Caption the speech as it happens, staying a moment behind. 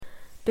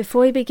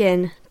Before we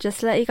begin, just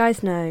to let you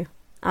guys know,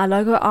 our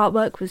logo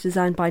artwork was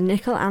designed by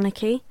Nickel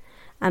Anarchy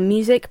and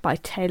music by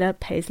Taylor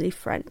Paisley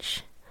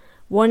French.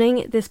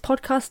 Warning, this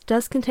podcast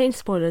does contain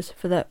spoilers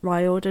for the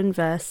Riordan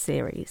Verse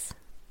series.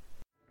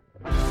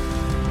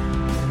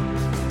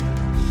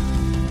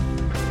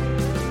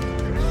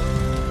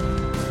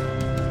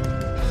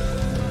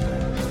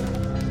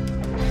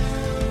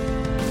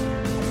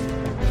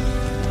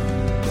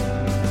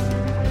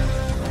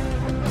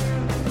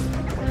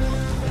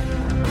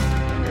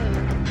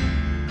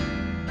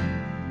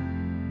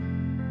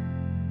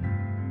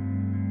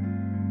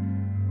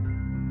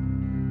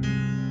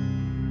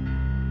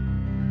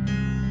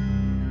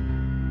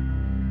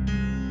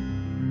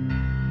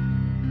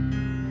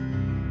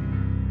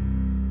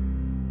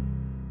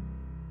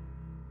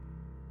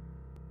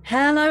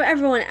 Hello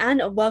everyone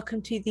and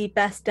welcome to the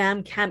Best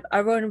Damn Camp, a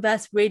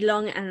Riordanverse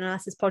read-along and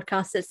analysis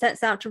podcast that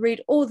sets out to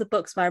read all the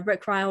books by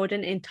Rick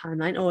Riordan in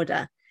timeline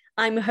order.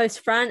 I'm your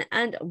host Fran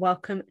and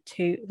welcome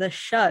to the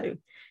show.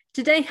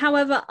 Today,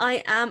 however,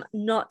 I am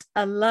not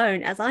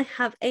alone as I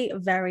have a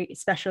very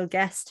special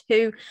guest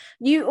who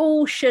you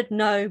all should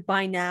know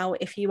by now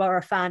if you are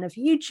a fan of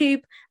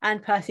YouTube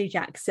and Percy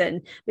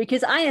Jackson,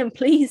 because I am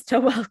pleased to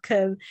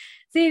welcome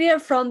Celia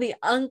from the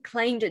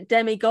Unclaimed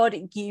Demigod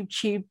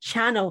YouTube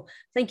channel.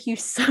 Thank you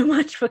so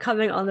much for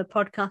coming on the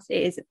podcast.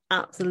 It is an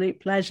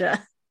absolute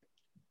pleasure.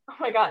 Oh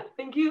my God,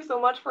 thank you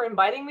so much for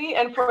inviting me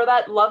and for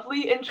that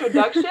lovely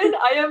introduction.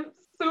 I am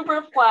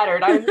super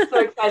flattered. I'm so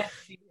excited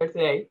to be here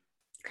today.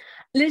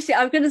 Literally,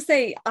 I'm going to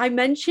say, I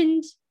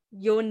mentioned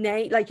your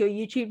name, like your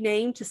YouTube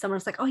name to someone.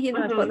 It's like, oh, you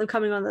know, I've got them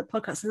coming on the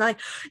podcast. And like,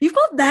 you've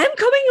got them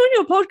coming on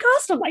your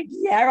podcast? I'm like,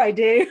 yeah, I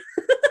do.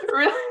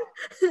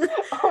 Really?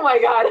 Oh my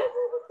God.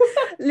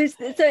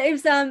 Listen, so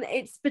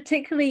it's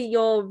particularly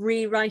your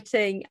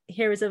rewriting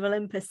Heroes of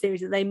Olympus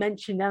series that they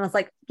mentioned. And I was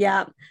like,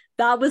 yeah,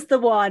 that was the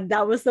one.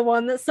 That was the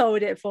one that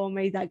sold it for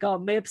me, that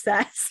got me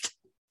obsessed.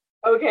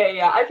 Okay,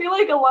 yeah. I feel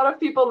like a lot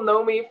of people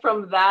know me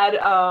from that,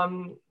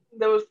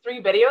 those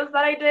 3 videos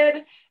that I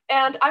did,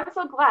 and I'm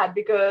so glad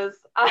because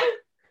I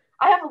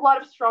have a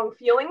lot of strong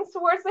feelings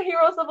towards the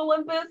Heroes of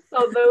Olympus,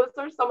 so those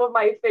are some of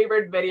my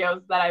favorite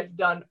videos that I've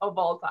done of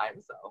all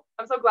time, so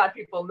I'm so glad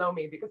people know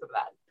me because of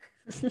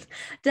that.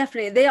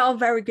 Definitely, they are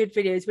very good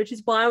videos, which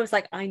is why I was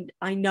like,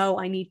 I know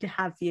I need to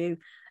have you,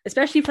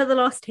 especially for The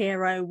Lost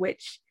Hero,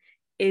 which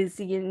is,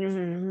 you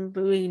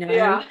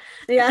know,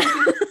 yeah.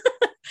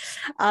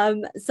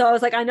 So I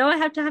was like, I know I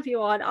have to have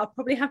you on. I'll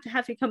probably have to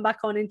have you come back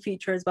on in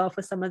future as well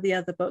for some of the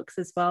other books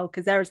as well,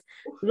 because there's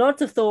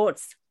lots of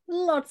thoughts,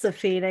 lots of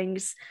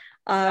feelings.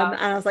 And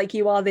I was like,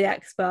 you are the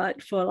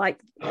expert for, like,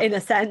 in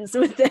a sense,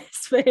 with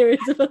this for Heroes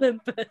of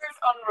Olympus.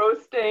 On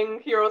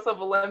roasting Heroes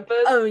of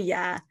Olympus. Oh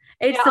yeah,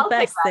 it's the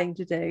best thing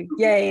to do.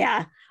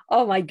 Yeah.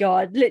 Oh my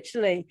God,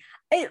 literally.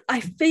 I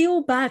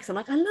feel bad because I'm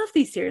like, I love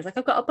these series. Like,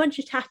 I've got a bunch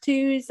of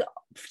tattoos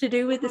to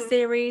do with the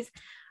series.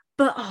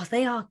 But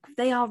they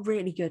are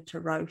really good to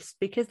roast,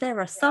 because there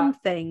are some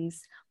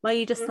things where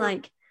you just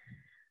like,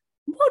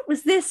 what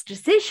was this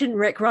decision,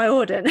 Rick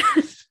Riordan?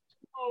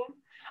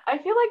 I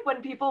feel like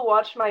when people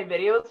watch my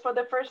videos for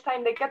the first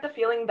time, they get the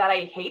feeling that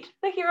I hate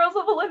the Heroes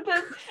of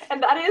Olympus,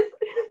 and that is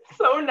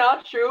so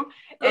not true.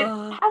 It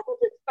has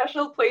such a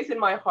special place in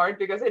my heart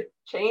because it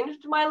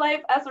changed my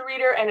life as a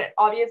reader, and it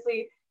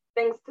obviously,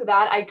 thanks to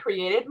that, I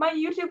created my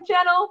YouTube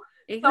channel.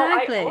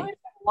 Exactly. So I owe it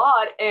a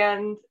lot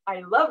and I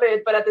love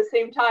it, but at the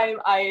same time,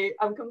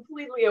 I'm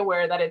completely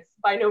aware that it's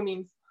by no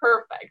means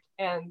perfect,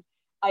 and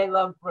I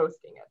love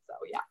roasting it. So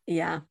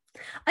yeah.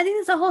 I think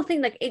that's the whole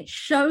thing. Like, it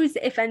shows,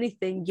 if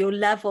anything, your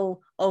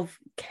level of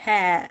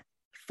care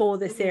for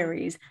the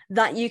series,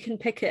 that you can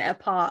pick it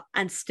apart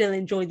and still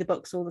enjoy the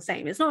books all the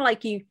same. It's not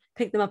like you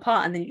pick them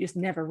apart and then you just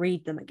never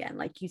read them again.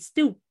 Like, you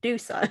still do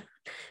so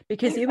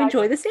because you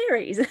enjoy the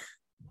series.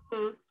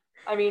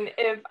 I mean,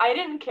 if I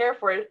didn't care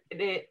for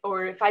it,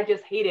 or if I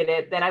just hated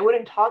it, then I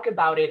wouldn't talk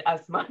about it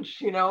as much,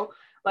 you know?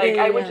 Like,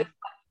 I would just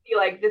be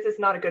like, this is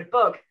not a good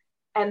book,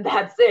 and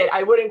that's it.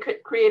 I wouldn't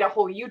create a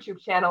whole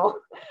YouTube channel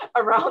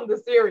around the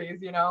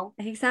series, you know?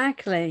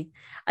 Exactly.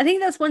 I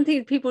think that's one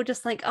thing people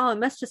just like, oh, it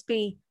must just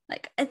be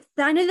like,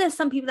 I know there's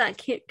some people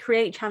that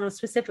create channels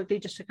specifically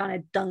just to kind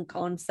of dunk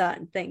on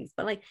certain things,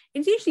 but like,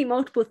 it's usually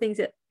multiple things,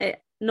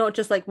 not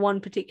just like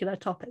one particular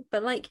topic,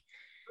 but like,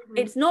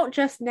 it's not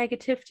just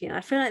negativity. And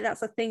I feel like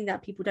that's a thing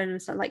that people don't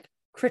understand. Like,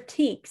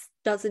 critiques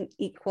doesn't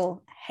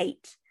equal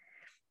hate,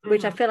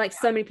 which I feel like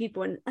so many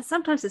people, and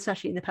sometimes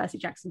especially in the Percy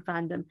Jackson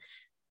fandom,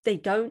 they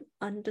don't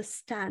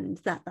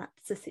understand that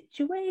that's a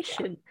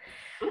situation.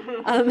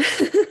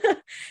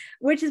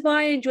 Which is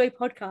why I enjoy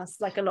podcasts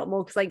like a lot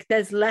more, because like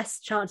there's less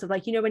chance of,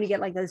 like, you know, when you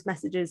get like those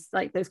messages,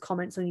 like those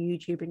comments on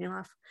YouTube and you're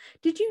like,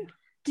 did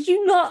did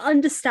you not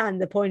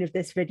understand the point of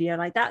this video?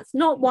 Like, that's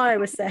not what I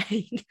was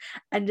saying.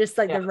 And just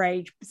like the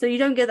rage. So you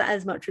don't get that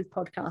as much with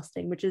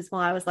podcasting, which is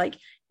why I was like,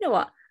 you know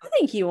what? I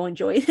think you will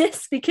enjoy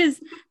this, because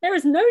there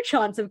is no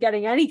chance of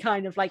getting any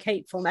kind of like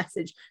hateful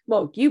message.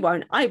 Well, you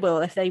won't. I will.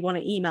 If they want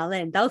to email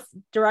in, they'll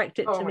direct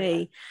it to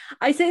me. God.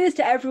 I say this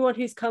to everyone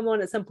who's come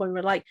on at some point.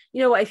 We're like,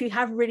 you know what? If you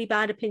have really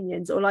bad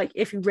opinions, or like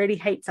if you really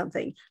hate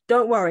something,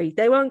 don't worry.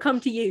 They won't come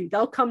to you.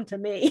 They'll come to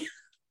me.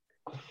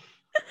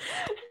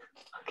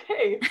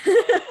 Okay.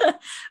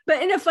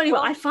 But in a funny way,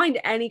 I find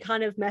any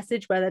kind of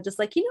message where they're just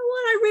like, you know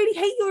what, I really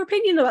hate your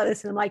opinion about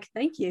this, and I'm like,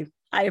 thank you,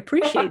 I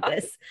appreciate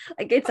this.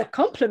 Like, it's a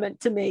compliment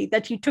to me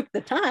that you took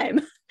the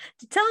time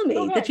to tell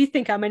me that you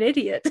think I'm an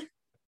idiot.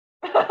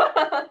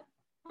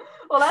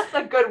 Well, that's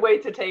a good way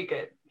to take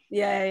it.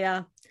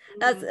 Yeah.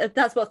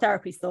 That's what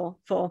therapy's for.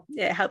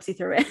 Yeah, it helps you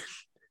through it.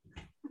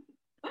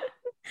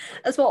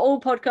 That's what all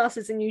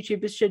podcasters and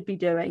YouTubers should be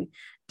doing,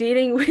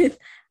 dealing with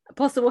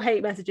possible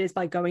hate messages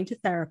by going to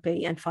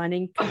therapy and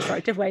finding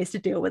constructive ways to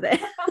deal with it.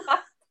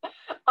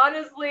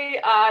 Honestly,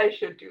 I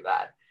should do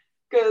that,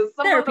 because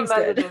some Therapy's of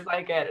the messages good.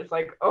 I get, it's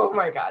like, oh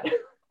my god,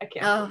 I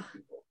can't.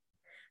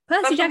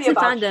 Percy Jackson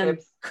fandom.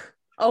 Ships.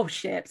 Oh,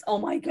 ships. Oh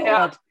my god.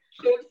 Yeah,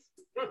 ships.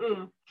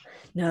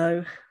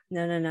 No.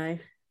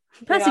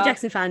 Percy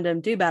Jackson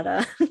fandom, do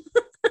better.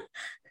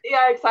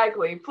 Yeah,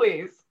 exactly.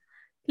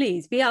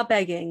 Please, we are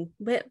begging.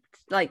 But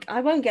like,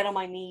 I won't get on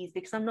my knees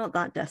because I'm not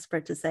that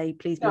desperate to say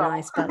please be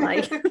nice, but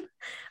like,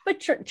 but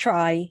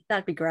try.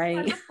 That'd be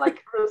great. Just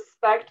like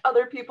respect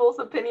other people's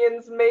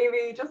opinions.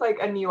 Maybe just like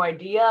a new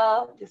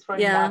idea, just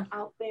throwing that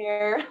out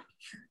there.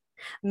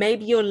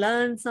 Maybe you'll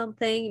learn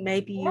something.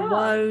 Maybe you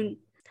won't.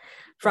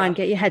 Fran,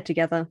 get your head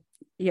together.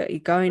 You're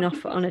going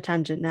off on a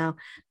tangent now.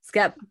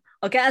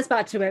 I'll get us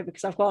back to it,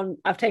 because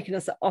I've taken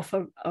us off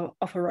a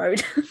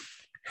road.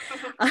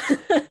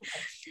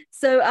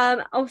 So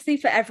obviously,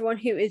 for everyone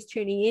who is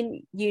tuning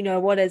in, you know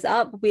what is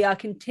up. We are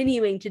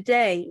continuing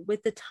today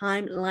with the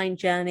timeline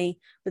journey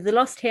with the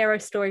Lost Hero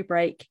story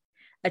break,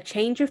 A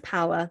Change of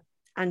Power,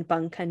 and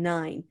Bunker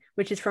 9,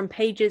 which is from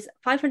pages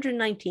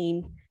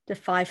 519 to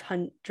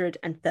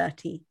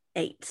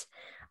 538.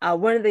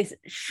 One of the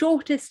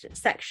shortest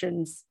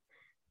sections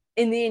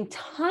in the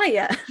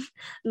entire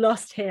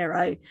Lost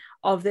Hero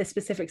of this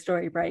specific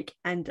story break,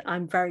 and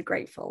I'm very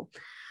grateful.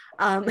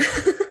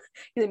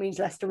 It means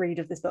less to read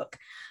of this book.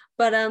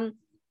 But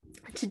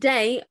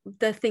today,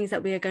 the things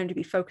that we are going to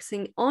be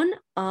focusing on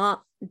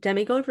are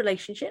demigod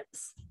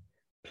relationships,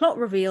 plot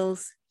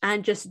reveals,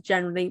 and just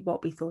generally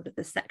what we thought of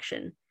this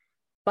section.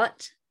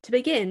 But to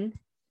begin,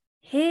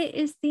 here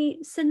is the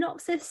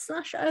synopsis /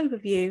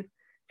 overview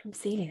from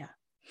Celia.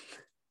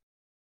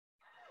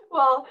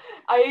 Well,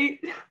 I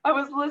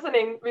was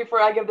listening before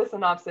I give the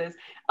synopsis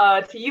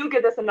to you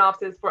give the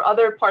synopsis for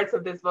other parts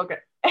of this book,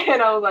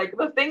 and I was like,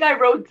 the thing I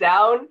wrote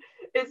down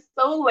is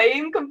so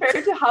lame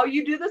compared to how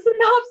you do the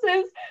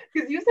synopsis,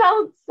 because you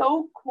sound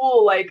so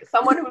cool, like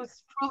someone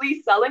who's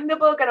truly selling the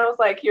book. And I was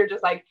like, you're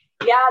just like,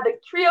 yeah, the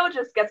trio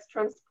just gets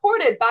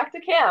transported back to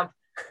camp.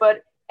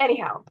 But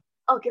anyhow,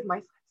 I'll give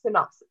my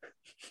synopsis.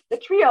 The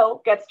trio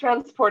gets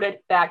transported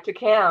back to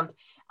camp.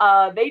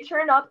 They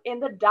turn up in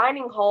the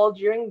dining hall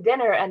during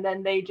dinner, and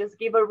then they just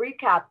give a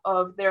recap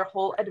of their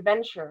whole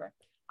adventure.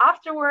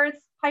 Afterwards,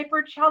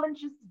 Piper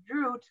challenges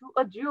Drew to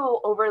a duel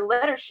over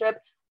leadership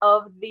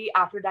of the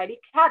Aphrodite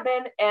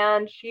cabin,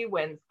 and she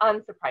wins,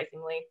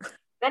 unsurprisingly.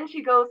 Then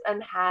she goes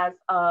and has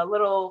a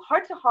little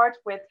heart-to-heart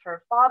with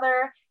her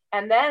father,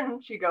 and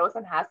then she goes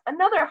and has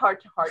another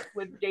heart-to-heart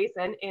with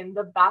Jason in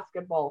the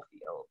basketball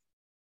field.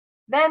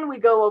 Then we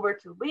go over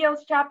to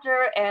Leo's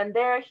chapter, and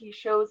there he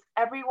shows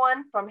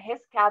everyone from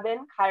his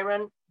cabin,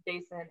 Chiron,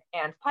 Jason,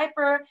 and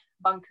Piper,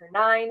 Bunker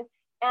 9,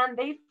 and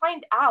they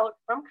find out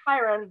from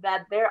Chiron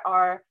that there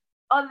are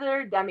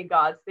other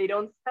demigods. They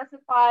don't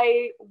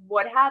specify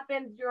what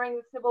happened during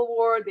the Civil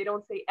War. They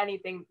don't say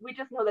anything. We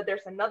just know that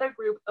there's another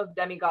group of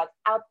demigods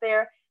out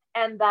there,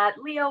 and that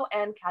Leo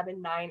and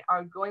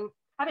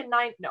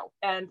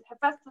and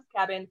Hephaestus'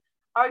 cabin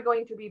are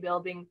going to be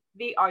building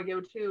the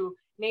Argo 2,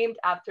 named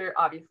after,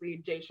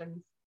 obviously,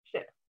 Jason's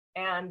ship.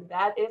 And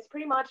that is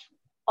pretty much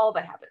all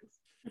that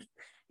happens.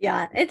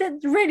 Yeah, it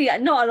really,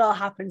 not a lot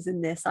happens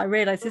in this. I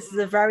realize this is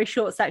a very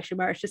short section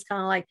where it's just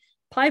kind of like,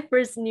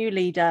 Piper's new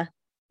leader,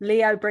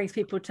 Leo brings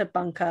people to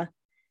Bunker.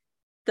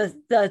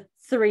 The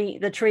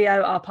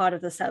trio are part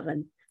of the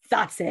 7.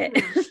 That's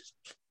it.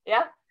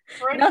 Yeah.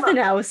 Nothing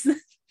else.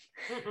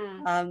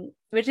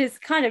 Which is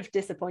kind of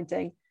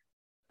disappointing.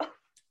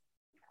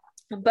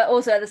 But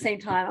also at the same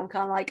time, I'm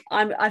kind of like,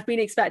 I've been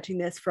expecting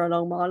this for a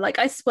long while. Like,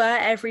 I swear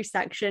every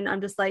section,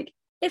 I'm just like,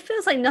 it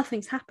feels like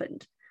nothing's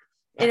happened.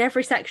 In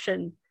every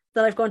section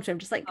that I've gone to, I'm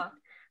just like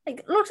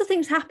lots of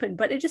things happen,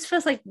 but it just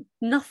feels like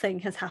nothing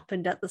has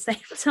happened at the same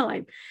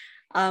time.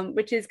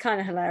 Which is kind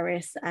of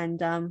hilarious and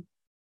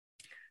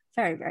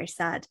very, very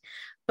sad.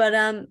 But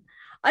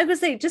I would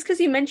say, just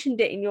because you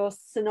mentioned it in your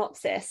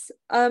synopsis,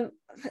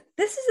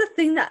 this is a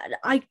thing that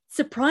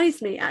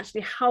surprised me,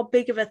 actually, how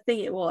big of a thing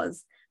it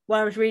was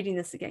when I was reading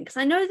this again. Because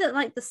I know that,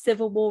 like, the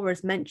Civil War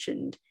is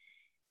mentioned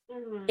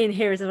in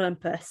Heroes of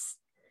Olympus.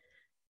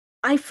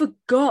 I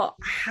forgot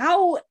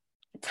how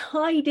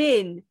tied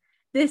in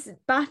this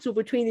battle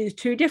between these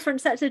two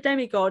different sets of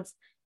demigods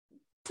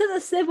to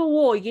the Civil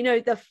War, you know,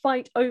 the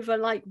fight over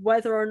like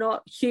whether or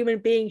not human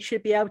beings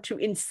should be able to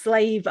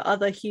enslave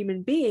other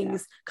human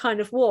beings kind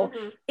of war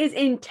is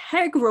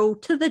integral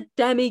to the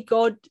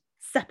demigod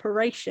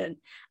separation.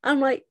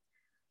 I'm like,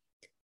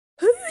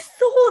 who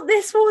thought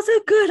this was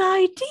a good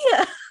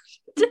idea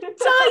to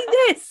tie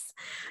this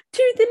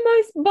to the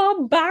most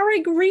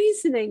barbaric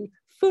reasoning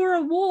for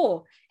a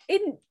war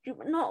in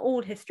not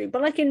all history,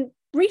 but like in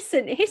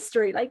recent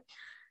history? Like,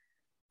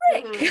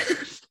 Rick.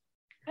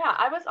 Yeah,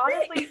 I was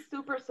honestly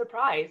super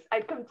surprised.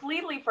 I'd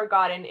completely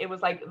forgotten it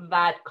was like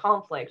that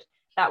conflict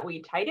that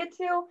we tied it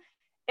to.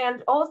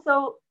 And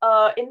also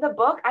in the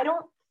book, I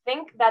don't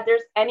think that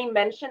there's any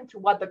mention to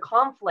what the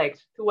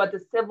conflict, to what the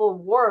Civil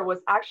War was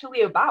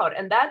actually about.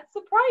 And that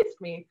surprised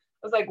me.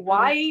 I was like,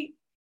 why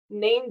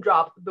name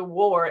drop the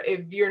war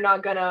if you're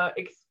not gonna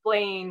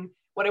explain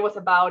what it was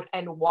about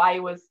and why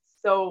it was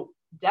so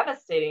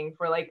devastating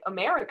for like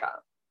America?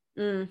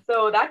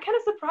 So that kind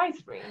of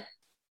surprised me.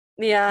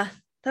 Yeah,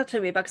 that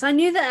took me back, because I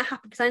knew that it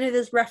happened, because I know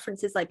there's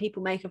references like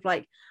people make of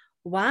like,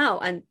 wow,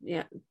 and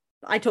yeah,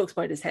 I talk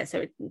spoilers here,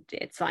 so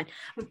it's fine.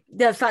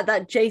 The fact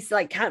that Jace,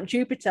 like Camp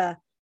Jupiter,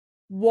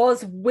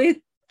 was with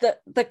the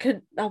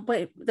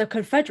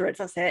Confederates.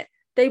 That's it.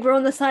 They were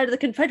on the side of the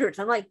Confederates.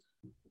 I'm like,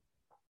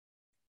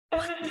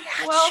 what the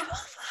actual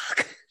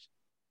fuck?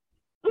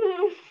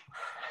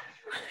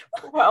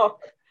 Well,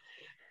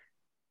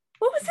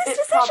 what was this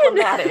it's decision?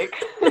 Problematic.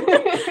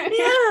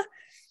 Yeah.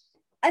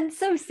 And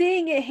so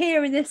seeing it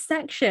here in this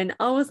section,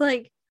 I was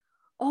like,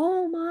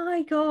 oh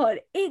my God,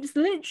 it's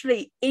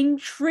literally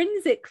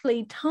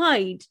intrinsically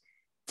tied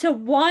to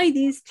why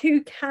these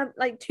two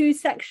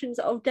sections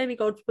of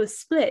demigods were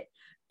split,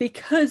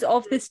 because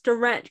of this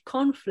direct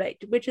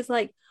conflict, which is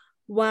like,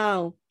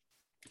 wow,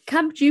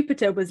 Camp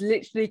Jupiter was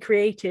literally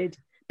created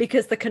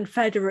because the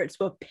Confederates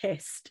were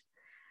pissed.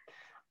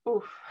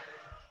 Oof.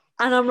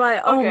 And I'm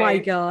like, oh my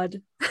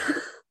God.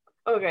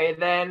 Okay,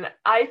 then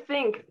I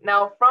think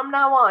from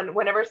now on,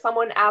 whenever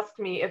someone asks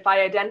me if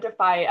I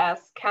identify as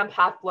Camp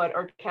Half-Blood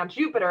or Camp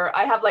Jupiter,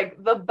 I have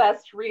like the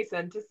best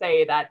reason to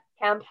say that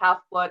Camp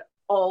Half-Blood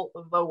all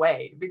the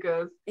way,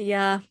 because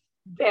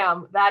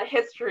damn, that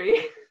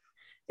history.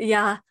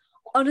 Yeah,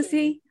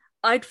 honestly,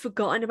 I'd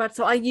forgotten about it.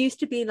 So I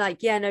used to be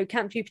like, yeah, no,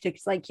 Camp Jupiter,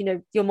 because like, you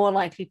know, you're more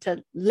likely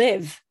to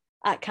live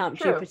at Camp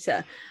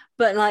Jupiter.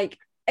 But like,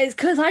 it's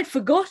because I'd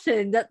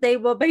forgotten that they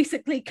were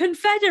basically Woo,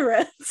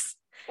 Confederates.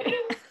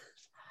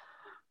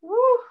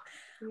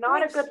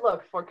 not a good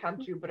look for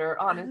Camp Jupiter,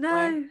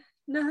 honestly.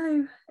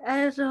 No.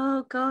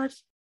 Oh God.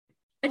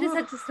 I just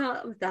had to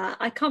start with that.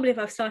 I can't believe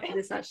I've started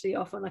this actually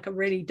off on like a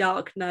really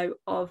dark note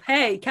of,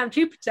 hey, Camp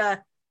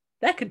Jupiter,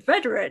 they're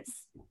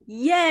Confederates.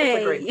 Yay.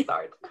 It's a great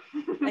start.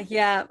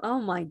 Yeah.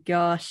 Oh my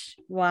gosh.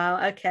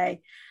 Wow.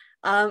 Okay.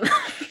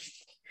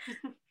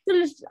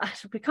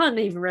 We can't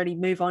even really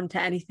move on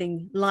to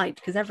anything light,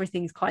 because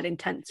everything's quite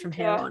intense from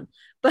here on.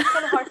 But it's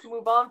kind of hard to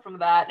move on from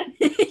that.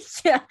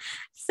 Yeah.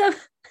 So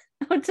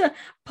on to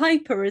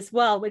Piper as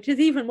well, which is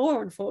even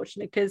more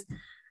unfortunate because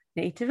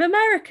Native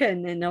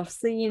American, and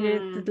obviously,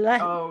 you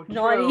know,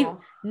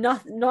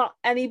 not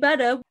any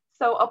better.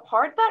 So a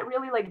part that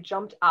really like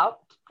jumped out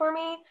for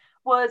me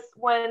was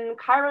when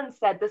Chiron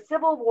said the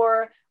Civil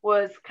War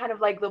was kind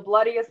of like the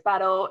bloodiest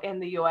battle in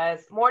the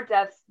US, more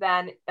deaths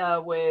than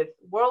with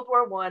World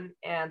War I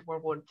and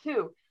World War II.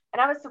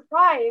 And I was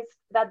surprised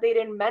that they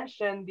didn't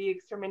mention the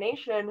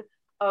extermination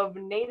of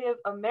Native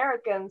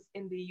Americans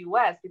in the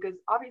US, because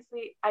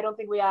obviously I don't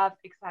think we have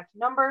exact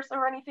numbers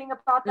or anything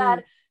about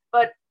that,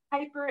 but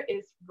Piper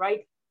is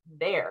right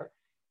there.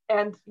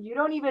 And you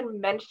don't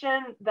even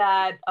mention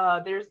that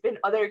there's been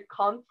other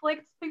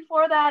conflicts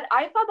before that.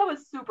 I thought that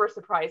was super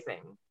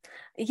surprising.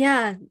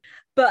 Yeah,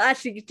 but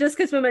actually, just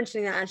because we're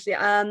mentioning that, actually,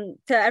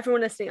 to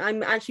everyone listening,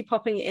 I'm actually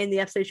popping in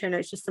the episode show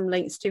notes just some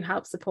links to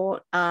help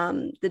support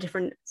the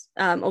different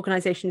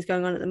organizations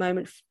going on at the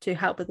moment to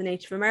help with the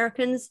Native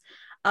Americans.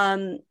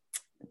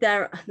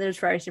 There's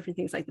various different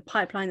things like the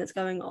pipeline that's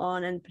going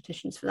on and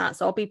petitions for that.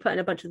 So I'll be putting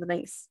a bunch of the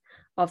links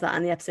of that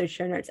in the episode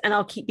show notes, and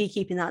I'll be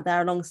keeping that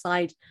there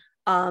alongside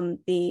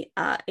the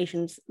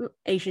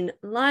Asian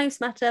Lives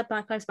Matter,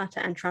 Black Lives Matter,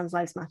 and Trans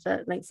Lives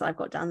Matter links that I've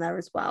got down there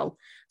as well.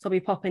 So I'll be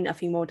popping a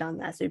few more down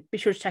there. So be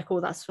sure to check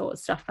all that sort of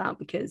stuff out,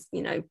 because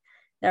you know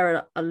there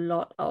are a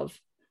lot of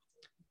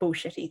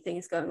bullshitty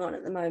things going on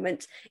at the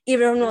moment.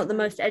 Even if I'm not the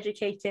most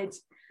educated,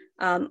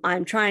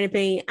 I'm trying to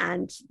be,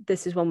 and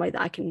this is one way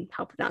that I can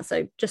help with that.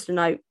 So just a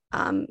note,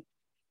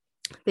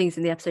 things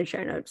in the episode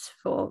show notes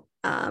for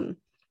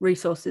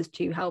resources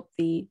to help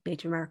the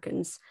Native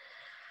Americans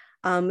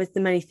with the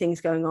many things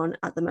going on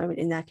at the moment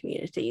in their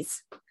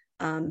communities.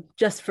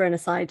 Just for an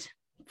aside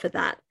for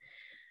that,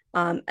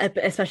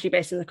 especially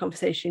based on the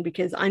conversation,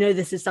 because I know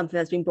this is something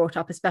that's been brought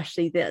up,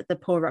 especially the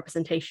poor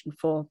representation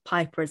for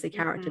Piper as a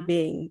character,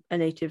 being a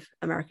Native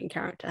American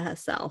character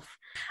herself.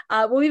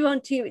 We'll move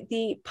on to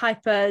the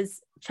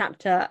Piper's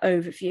chapter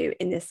overview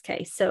in this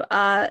case. So,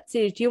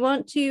 do you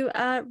want to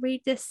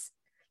read this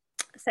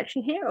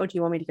section here, or do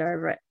you want me to go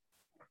over it?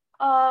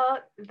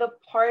 The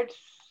parts.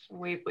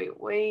 Wait.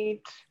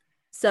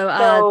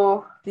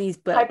 So, these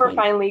Piper points.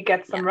 finally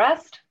gets some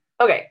rest.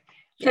 Okay.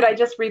 Should I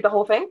just read the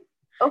whole thing?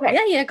 Okay.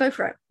 Yeah, go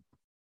for it.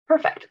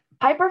 Perfect.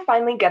 Piper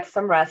finally gets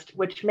some rest,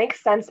 which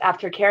makes sense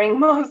after carrying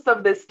most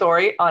of this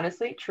story.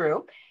 Honestly,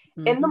 true.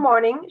 Mm-hmm. In the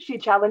morning, she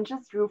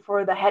challenges Drew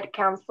for the head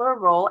counselor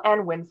role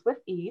and wins with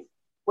ease.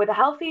 With a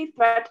healthy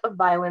threat of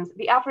violence,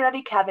 the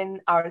Aphrodite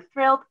cabin are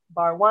thrilled,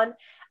 bar one,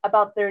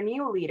 about their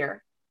new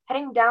leader.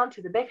 Heading down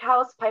to the big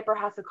house, Piper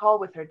has a call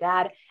with her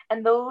dad,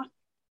 and though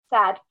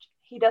sad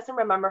he doesn't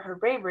remember her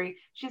bravery,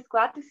 she's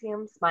glad to see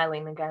him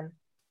smiling again.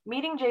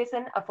 Meeting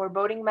Jason, a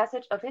foreboding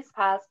message of his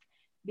past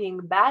being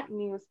bad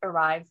news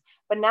arrives,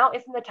 but now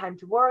isn't the time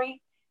to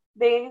worry.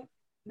 They've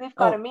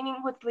got a meeting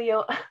with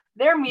Leo.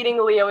 They're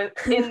meeting Leo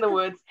in the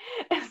woods,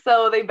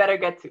 so they better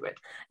get to it.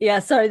 Yeah,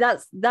 sorry,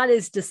 that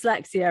is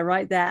dyslexia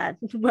right there.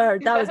 Where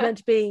that was meant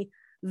to be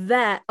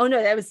there. Oh no,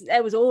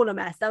 it was all a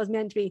mess. That was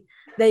meant to be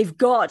they've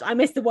got. I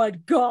missed the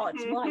word got.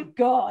 My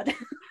God.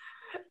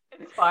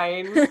 It's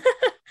fine.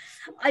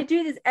 I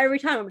do this every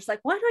time. I'm just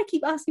like, why do I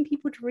keep asking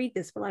people to read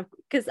this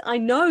because I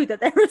know that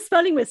there are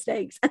spelling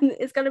mistakes and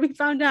it's going to be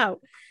found out.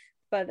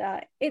 But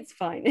it's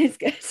fine. It's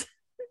good.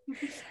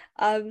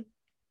 But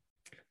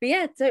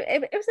yeah, so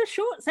it was a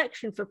short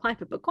section for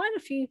Piper, but quite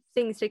a few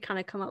things did kind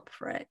of come up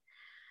for it.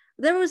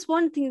 There was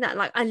one thing that,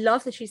 like, I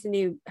love that she's the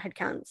new head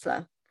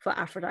counselor for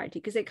Aphrodite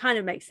because it kind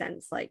of makes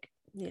sense. Like,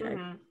 you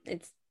know,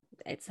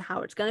 it's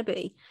how it's going to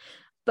be.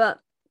 But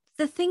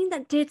the thing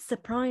that did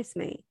surprise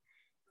me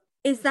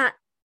is that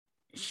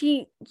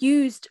she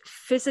used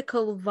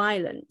physical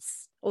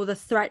violence or the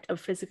threat of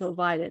physical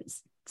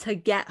violence to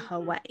get her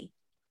way.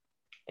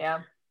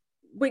 Yeah.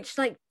 Which,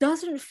 like,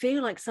 doesn't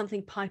feel like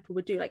something Piper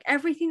would do. Like,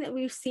 everything that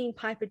we've seen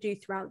Piper do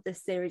throughout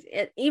this series,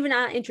 even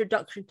our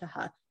introduction to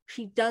her,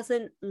 she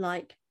doesn't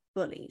like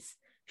bullies.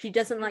 She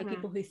doesn't like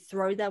people who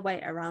throw their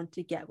weight around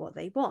to get what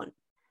they want.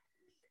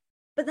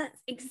 But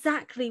that's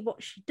exactly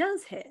what she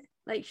does here.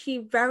 Like, she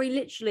very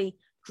literally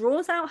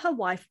draws out her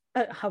knife.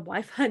 Her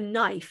wife, I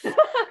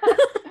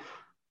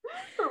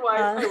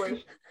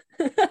wish.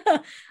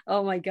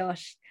 Oh my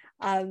gosh.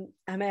 I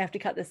may have to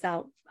cut this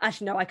out.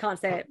 Actually, no, I can't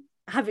say it.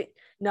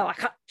 No, I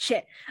can't.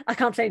 Shit, I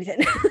can't say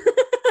anything.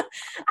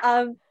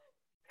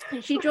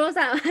 She draws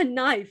out her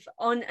knife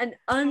on an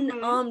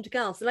unarmed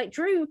girl. So, like,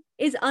 Drew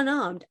is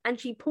unarmed and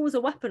she pulls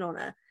a weapon on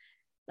her.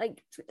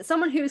 Like,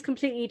 someone who is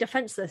completely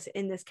defenseless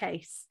in this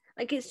case.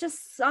 Like, it's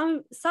just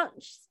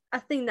such a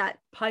thing that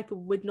Piper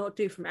would not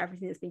do from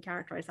everything that's been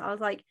characterized. I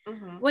was like,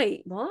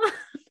 wait, what?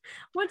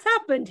 What's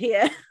happened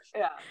here?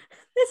 Yeah.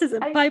 This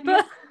isn't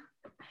Piper.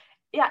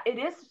 Yeah, it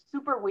is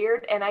super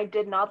weird, and I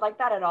did not like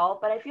that at all.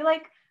 But I feel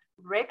like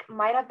Rick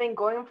might have been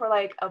going for,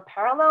 like, a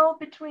parallel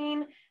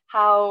between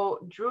how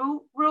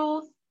Drew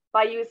rules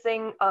by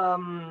using,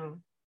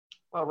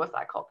 what was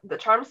that called? The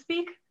charm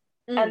speak.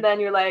 And then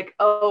you're like,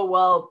 oh,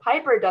 well,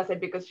 Piper does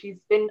it because she's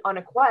been on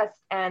a quest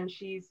and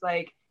she's,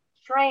 like,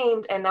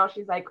 trained, and now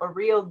she's like a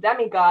real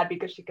demigod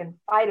because she can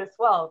fight as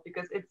well,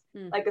 because it's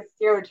like a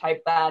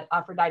stereotype that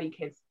Aphrodite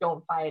kids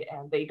don't fight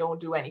and they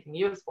don't do anything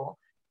useful.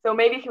 So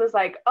maybe he was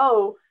like,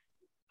 oh,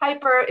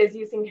 Piper is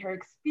using her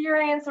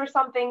experience or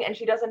something, and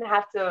she doesn't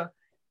have to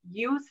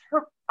use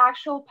her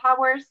actual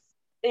powers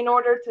in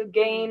order to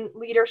gain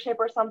leadership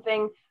or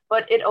something.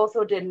 But it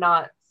also did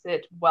not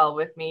sit well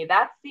with me.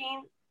 That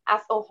scene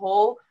as a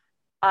whole,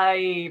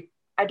 I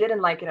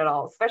didn't like it at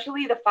all,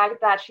 especially the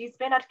fact that she's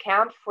been at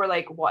camp for,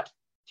 like,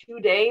 2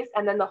 days,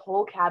 and then the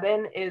whole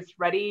cabin is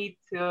ready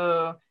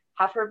to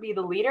have her be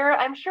the leader.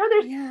 I'm sure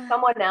there's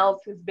someone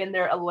else who's been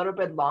there a little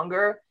bit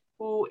longer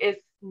who is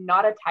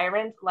not a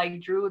tyrant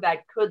like Drew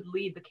that could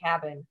lead the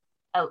cabin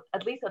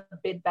at least a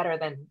bit better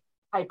than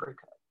Piper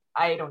could.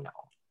 I don't know.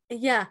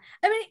 Yeah,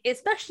 I mean,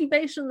 especially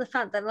based on the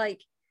fact that,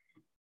 like,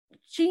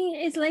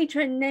 she is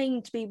later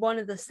named to be one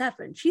of the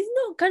seven. She's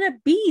not going to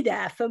be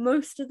there for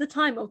most of the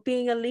time of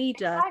being a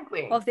leader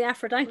of the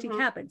Aphrodite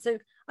cabin. So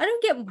I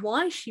don't get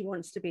why she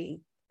wants to be.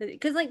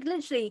 Because, like,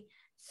 literally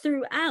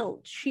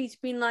throughout, she's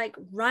been, like,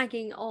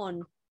 ragging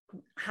on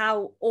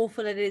how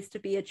awful it is to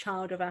be a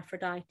child of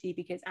Aphrodite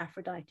because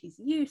Aphrodite's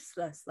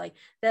useless. Like,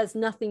 there's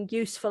nothing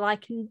useful I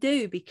can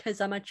do because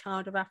I'm a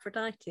child of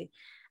Aphrodite.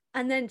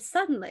 And then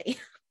suddenly,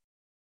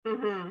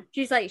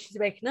 she's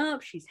waking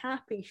up, she's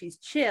happy, she's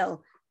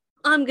chill.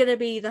 I'm going to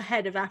be the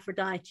head of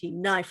Aphrodite,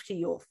 knife to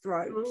your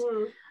throat.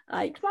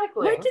 Like,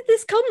 exactly. Where did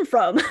this come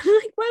from?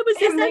 Like, where was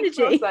this energy? Makes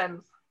no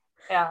sense.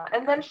 Yeah,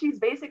 and then she's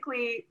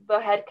basically the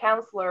head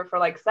counselor for,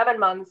 like, 7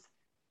 months.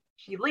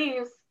 She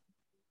leaves.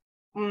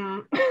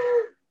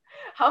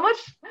 How much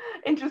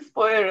into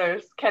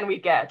spoilers can we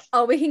get?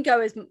 Oh, we can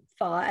go as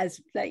far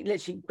as, like,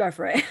 literally go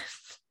for it.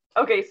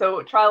 Okay,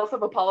 so Trials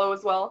of Apollo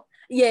as well?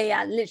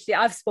 Yeah, literally.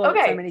 I've spoiled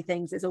so many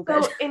things. It's all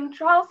good. So in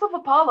Trials of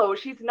Apollo,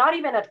 she's not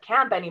even at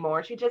camp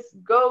anymore. She just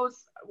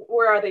goes,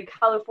 where are they?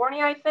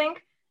 California, I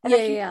think? And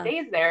then she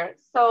stays there.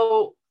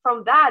 So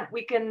from that,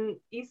 we can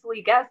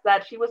easily guess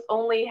that she was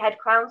only head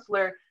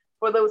counselor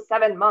for those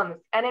 7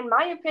 months. And in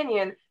my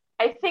opinion,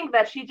 I think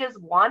that she just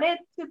wanted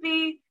to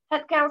be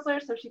head counselor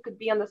so she could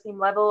be on the same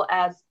level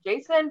as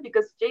Jason,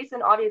 because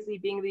Jason, obviously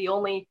being the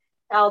only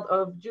child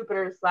of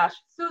Jupiter slash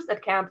Zeus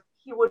at camp,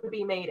 he would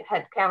be made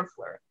head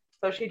counselor.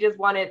 So she just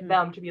wanted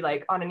them to be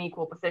like on an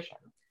equal position.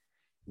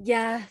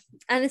 Yeah,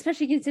 and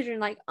especially considering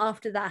like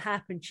after that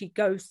happened, she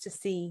goes to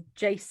see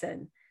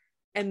Jason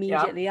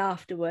immediately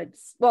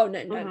afterwards. Well,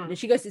 no,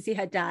 she goes to see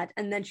her dad,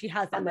 and then she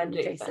has that moment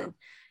with Jason.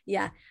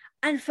 Yeah,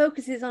 and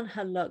focuses on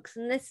her looks.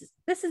 And this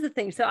is the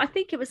thing. So I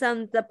think it was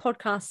on the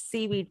podcast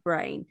Seaweed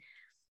Brain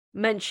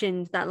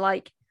mentioned that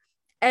like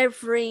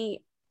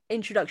every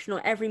introduction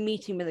or every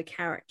meeting with a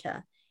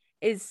character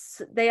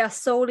they are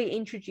solely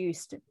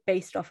introduced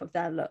based off of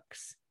their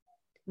looks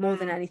more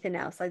than anything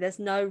else. Like there's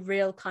no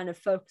real kind of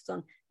focus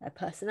on their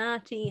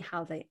personality,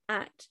 how they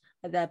act,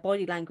 their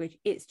body language.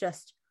 It's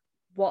just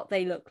what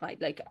they look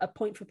like a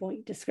point for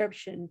point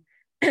description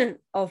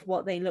of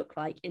what they look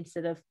like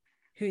instead of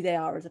who they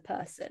are as a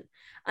person.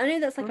 I know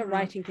that's like a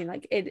writing thing,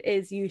 like it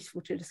is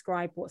useful to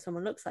describe what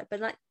someone looks like, but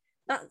like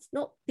that's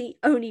not the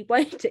only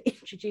way to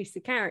introduce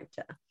a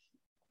character.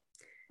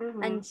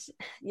 And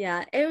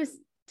yeah, it was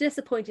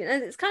disappointing,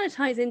 and it kind of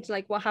ties into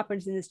like what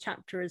happens in this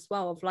chapter as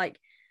well, of like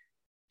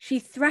she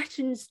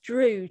threatens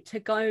Drew to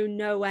go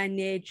nowhere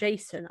near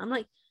Jason. I'm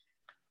like,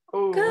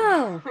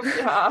 girl,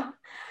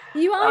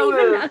 you aren't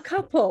even a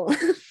couple.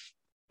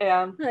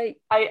 Yeah, like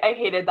I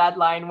hated that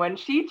line when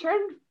she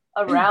turned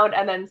around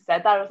and then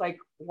said that. I was like,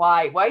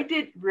 why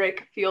did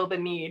Rick feel the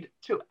need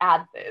to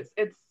add this?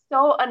 It's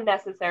so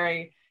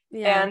unnecessary.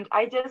 And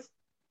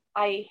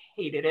I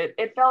hated it.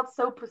 It felt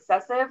so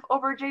possessive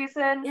over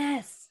Jason.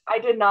 Yes, I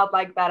did not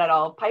like that at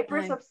all.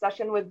 Piper's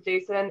obsession with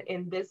Jason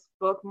in this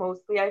book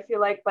mostly, I feel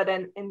like, but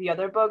in the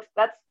other books,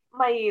 that's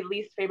my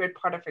least favorite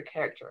part of her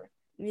character.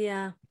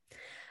 Yeah,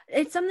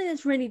 it's something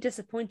that's really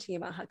disappointing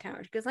about her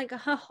character, because like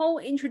her whole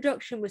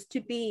introduction was to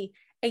be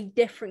a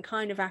different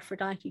kind of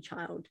Aphrodite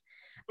child,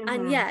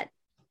 and yet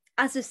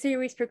as the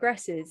series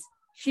progresses,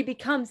 she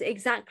becomes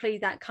exactly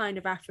that kind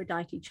of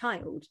Aphrodite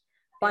child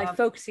by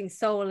focusing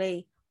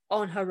solely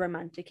on her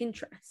romantic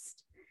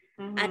interest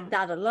and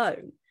that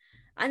alone.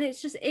 And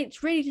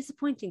it's really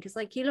disappointing, because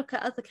like you look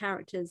at other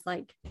characters,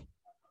 like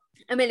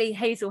Emily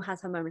Hazel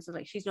has her moments of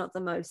like she's not the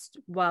most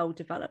well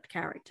developed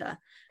character,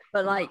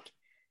 but like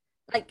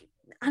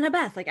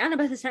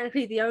Annabeth is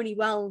technically the only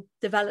well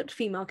developed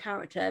female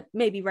character,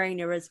 maybe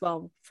Raina as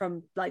well,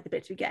 from like the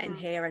bits we get in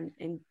here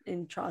and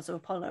in Trials of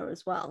Apollo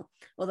as well,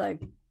 although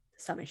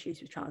some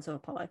issues with Trials of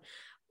Apollo,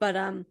 but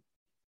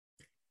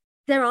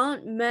there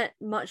aren't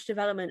much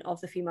development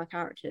of the female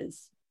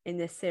characters in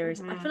this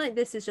series. I feel like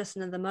this is just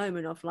another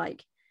moment of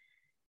like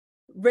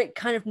Rick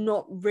kind of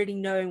not really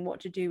knowing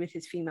what to do with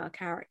his female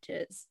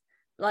characters.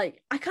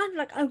 Like I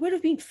would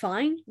have been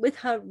fine with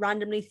her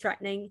randomly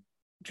threatening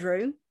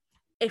Drew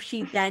if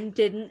she then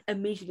didn't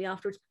immediately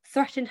afterwards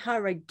threaten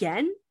her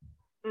again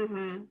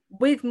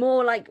with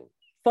more like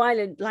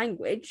violent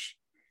language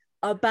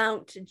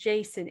about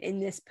Jason in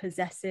this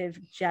possessive,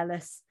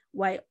 jealous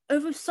way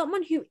over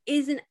someone who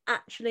isn't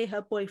actually her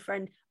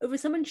boyfriend, over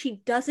someone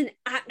she doesn't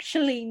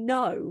actually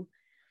know,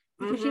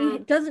 because she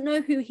doesn't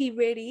know who he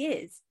really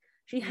is.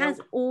 She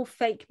has all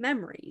fake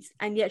memories,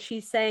 and yet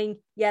she's saying,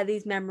 yeah,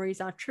 these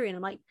memories are true. And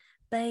I'm like,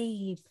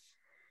 babe,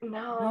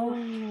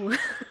 no.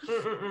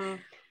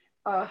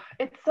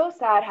 It's so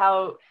sad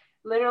how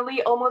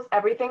literally almost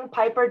everything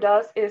Piper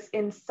does is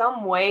in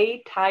some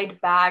way tied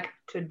back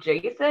to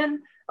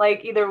Jason,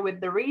 like either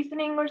with the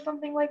reasoning or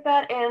something like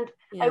that. And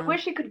I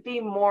wish she could be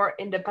more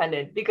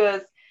independent,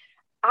 because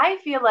I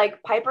feel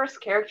like Piper's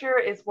character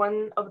is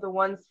one of the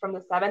ones from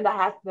the 7 that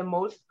has the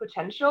most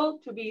potential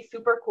to be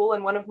super cool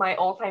and one of my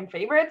all-time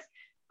favorites,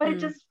 but it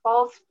just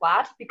falls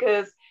flat,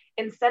 because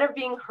instead of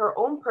being her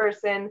own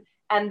person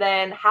and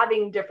then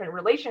having different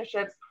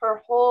relationships,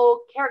 her whole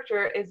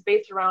character is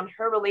based around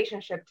her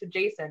relationship to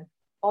Jason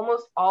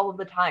almost all of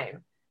the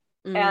time.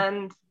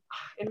 And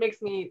it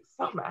makes me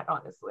so mad,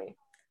 honestly.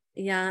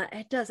 Yeah,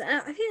 it does.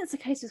 And I think that's the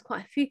case with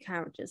quite a few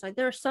characters. Like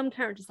there are some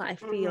characters that I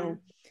feel,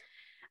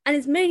 and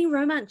it's mainly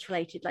romance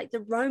related, like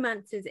the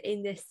romances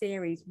in this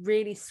series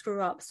really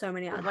screw up so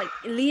many. Like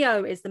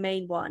Leo is the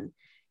main one.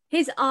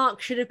 His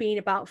arc should have been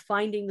about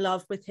finding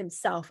love with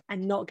himself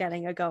and not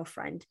getting a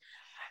girlfriend.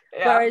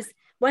 Whereas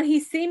when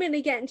he's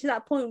seemingly getting to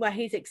that point where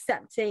he's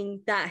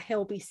accepting that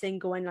he'll be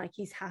single and like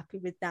he's happy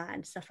with that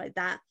and stuff like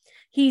that,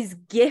 he's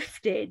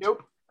gifted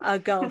a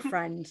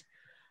girlfriend.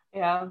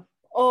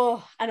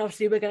 Oh, and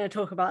obviously we're going to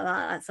talk about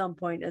that at some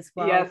point as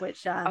well,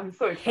 which I'm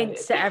so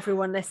hints to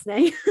everyone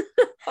listening.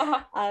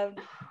 But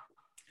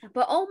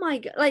oh my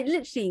god, like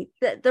literally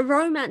the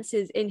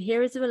romances in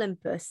Heroes of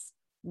Olympus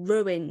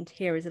ruined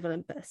Heroes of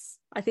Olympus.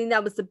 I think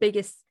that was the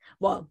biggest,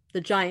 well,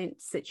 the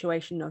giant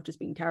situation of just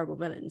being terrible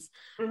villains,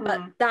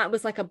 but that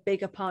was like a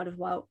bigger part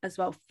of as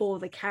well for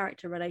the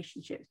character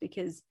relationships,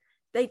 because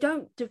they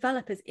don't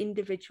develop as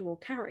individual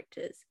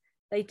characters,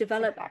 they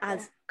develop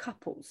as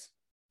couples.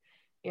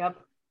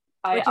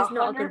 Which is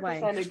not a good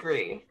 100%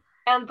 agree.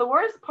 And the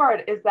worst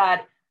part is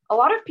that a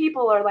lot of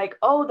people are like,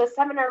 oh, the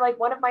Seven are like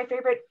one of my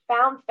favorite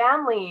found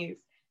families.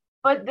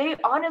 But they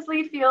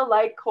honestly feel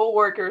like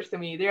co-workers to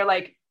me. They're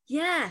like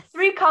Yes.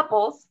 3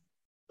 couples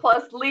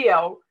plus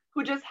Leo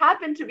who just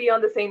happen to be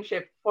on the same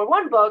ship for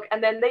one book,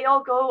 and then they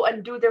all go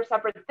and do their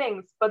separate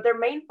things, but their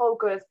main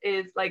focus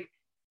is like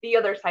the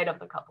other side of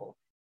the couple.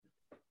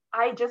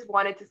 I just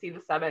wanted to see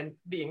the Seven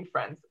being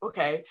friends,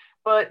 okay?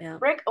 But Yeah.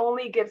 Rick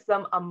only gives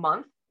them a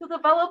month to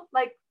develop,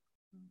 like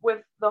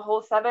with the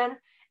whole Seven,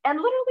 and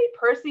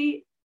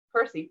literally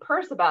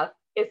Percabeth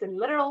is in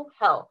literal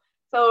hell.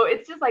 So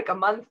it's just like a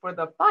month for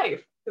the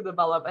 5 to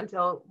develop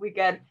until we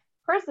get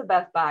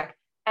Percabeth back,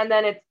 and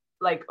then it's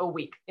like a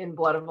week in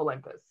Blood of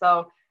Olympus.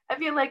 So I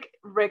feel like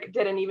Rick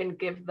didn't even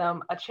give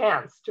them a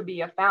chance to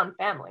be a found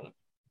family.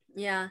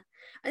 Yeah,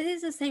 I think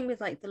it's the same with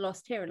like the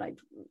Lost Hero. Like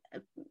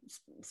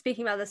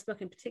speaking about this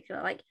book in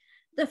particular, like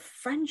the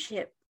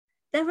friendship,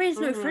 there is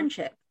no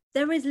friendship.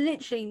 There is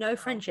literally no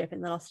friendship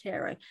in the Lost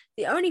Hero.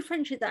 The only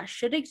friendship that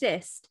should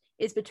exist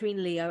is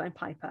between Leo and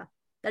Piper.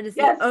 That is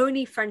the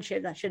only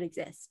friendship that should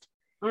exist.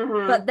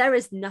 But there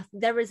is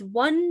nothing. There is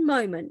one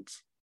moment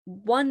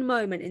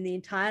in the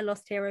entire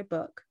Lost Hero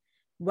book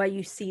where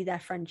you see their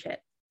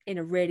friendship in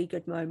a really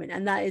good moment,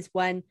 and that is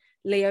when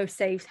Leo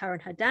saves her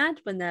and her dad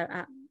when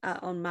they're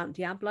on Mount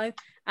Diablo,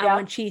 and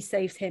when she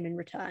saves him in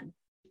return.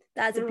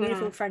 That's a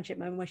beautiful friendship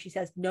moment where she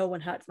says, "No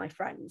one hurts my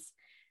friends,"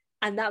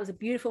 and that was a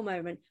beautiful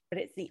moment. But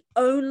it's the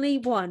only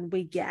one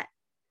we get,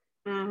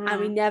 and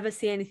we never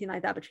see anything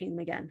like that between them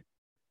again.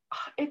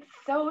 It's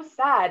so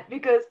sad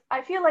because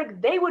I feel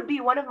like they would be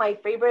one of my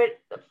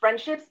favorite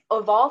friendships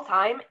of all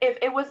time if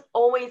it was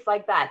always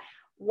like that.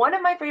 One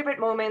of my favorite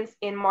moments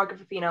in Mark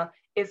of Athena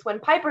is when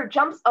Piper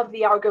jumps off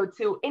the Argo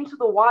 2 into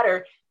the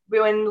water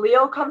when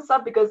Leo comes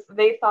up, because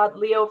they thought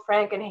Leo,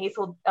 Frank, and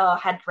Hazel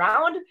had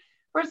drowned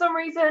for some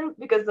reason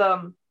because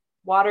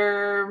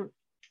water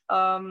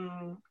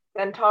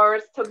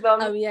centaurs took them.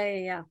 Oh,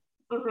 yeah.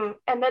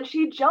 And then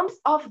she jumps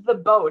off the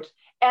boat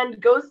and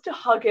goes to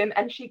hug him,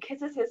 and she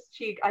kisses his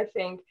cheek, I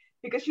think,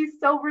 because she's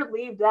so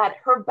relieved that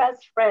her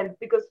best friend,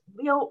 because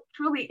Leo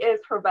truly is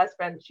her best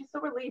friend, she's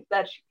so relieved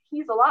that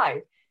he's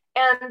alive.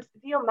 And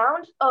the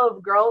amount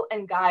of girl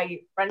and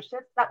guy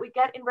friendships that we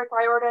get in Rick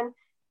Riordan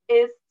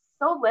is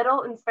so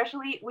little, and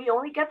especially we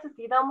only get to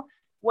see them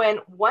when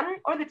one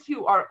or the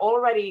two are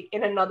already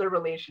in another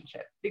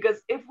relationship.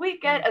 Because if we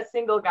get a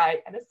single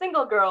guy and a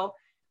single girl,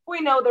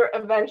 we know they're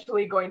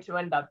eventually going to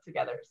end up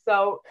together.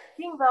 So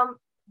seeing them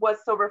was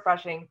so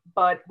refreshing,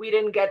 but we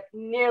didn't get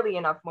nearly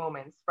enough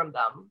moments from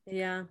them.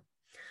 Yeah.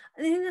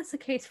 I think that's the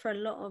case for a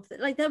lot of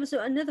like there was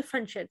another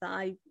friendship that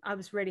I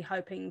was really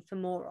hoping for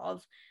more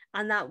of,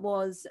 and that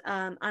was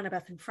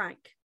Annabeth and Frank.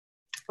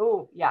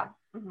 Oh yeah.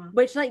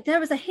 Which like there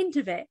was a hint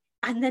of it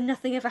and then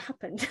nothing ever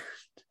happened.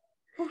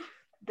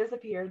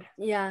 Disappeared.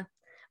 Yeah,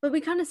 but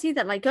we kind of see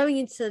that like going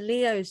into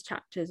Leo's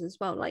chapters as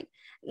well, like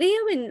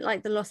Leo in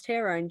like the Lost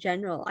Hero in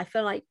general, I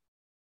feel like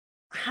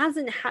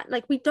hasn't had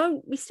like we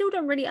still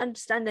don't really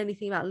understand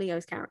anything about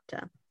Leo's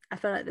character, I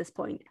feel at this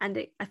point,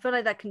 and I feel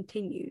like that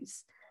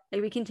continues.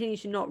 Like we continue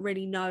to not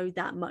really know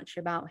that much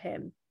about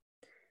him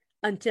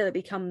until it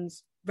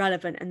becomes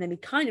relevant, and then we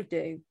kind of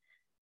do,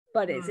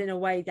 but it's in a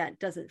way that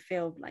doesn't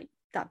feel like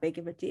that big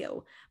of a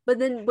deal. But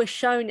then we're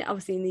shown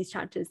obviously in these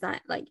chapters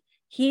that like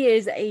he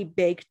is a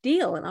big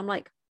deal, and I'm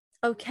like,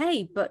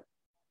 okay, but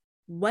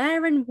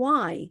where and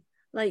why?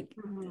 Like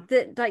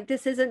that, like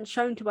this isn't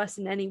shown to us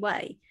in any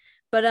way.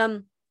 But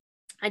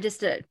I just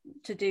to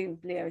do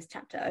Leo's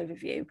chapter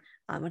overview,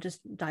 I'll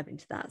just dive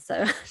into that.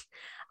 So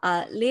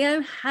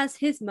Leo has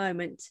his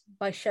moment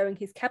by showing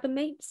his cabin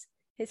mates,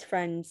 his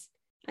friends,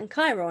 and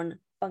Chiron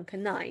Bunker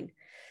 9.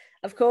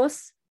 Of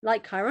course,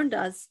 like Chiron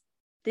does,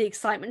 the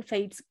excitement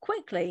fades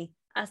quickly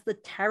as the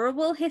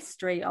terrible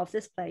history of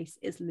this place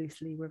is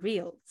loosely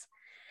revealed.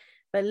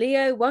 But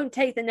Leo won't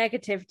take the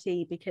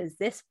negativity because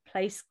this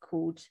place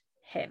called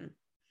him.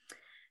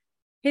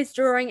 His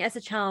drawing as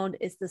a child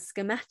is the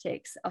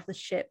schematics of the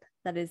ship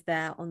that is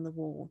there on the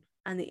wall,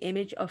 and the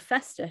image of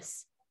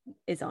Festus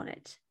is on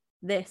it.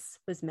 This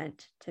was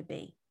meant to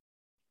be.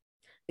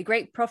 The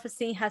great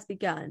prophecy has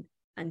begun,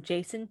 and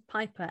Jason,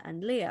 Piper,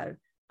 and Leo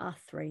are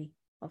 3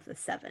 of the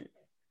 7.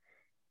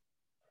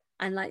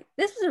 And like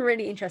this was a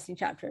really interesting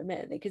chapter,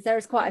 admittedly, because there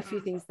is quite a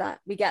few things that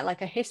we get,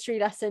 like a history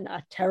lesson,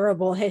 a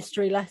terrible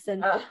history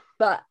lesson,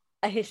 but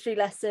a history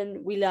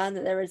lesson. We learn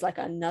that there is like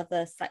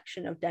another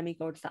section of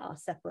demigods that are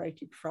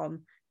separated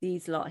from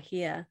these lot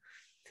here,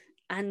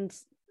 and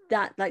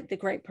that like the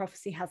great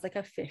prophecy has like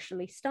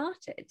officially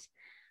started.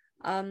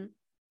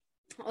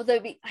 Although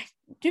do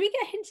we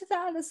get hints of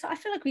that at the start? I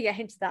feel like we get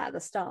hints of that at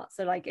the start,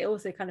 so like it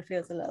also kind of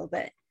feels a little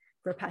bit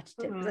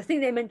repetitive, because I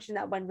think they mentioned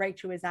that when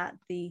Rachel is at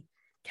the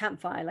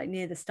campfire, like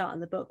near the start of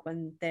the book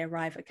when they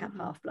arrive at Camp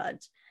Half-Blood,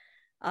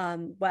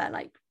 where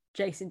like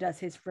Jason does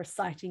his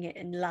reciting it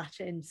in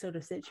Latin sort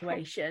of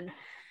situation.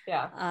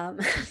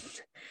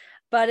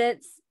 But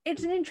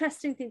it's an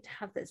interesting thing to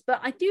have this. But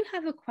I do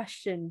have a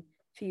question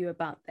for you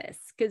about this,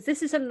 because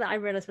this is something that I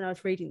realized when I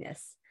was reading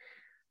this.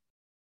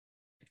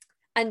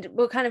 and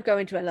we'll kind of go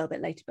into it a little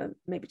bit later, but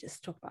maybe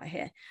just talk about it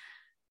here.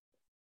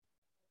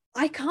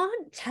 I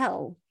can't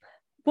tell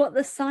what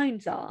the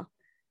signs are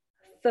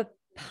for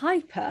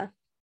Piper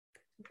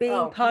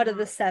being part of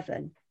the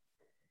seven,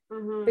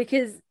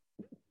 because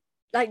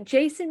like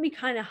Jason we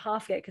kind of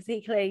half get, because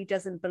he clearly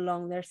doesn't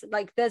belong. There's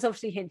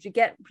obviously hints. We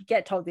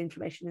get told the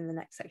information in the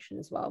next section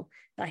as well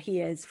that he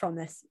is from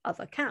this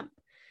other camp,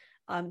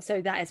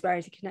 so that is where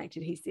he's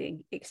connected. He's the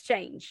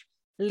exchange.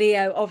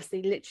 Leo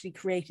obviously literally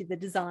created the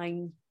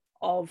design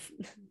of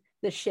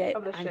the ship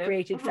and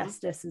created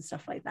Festus and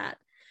stuff like that,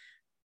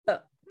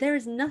 but there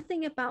is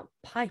nothing about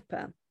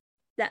Piper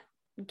that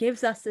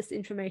gives us this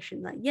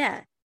information that,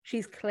 yeah,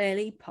 she's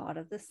clearly part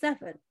of the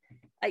seven.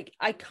 Like,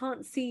 I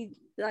can't see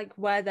like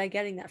where they're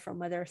getting that from,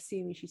 where they're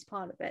assuming she's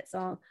part of it.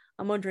 So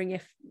I'm wondering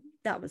if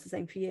that was the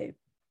same for you.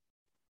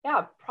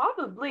 Yeah,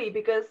 probably,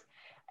 because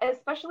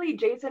especially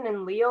Jason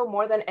and Leo,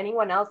 more than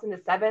anyone else in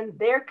the seven,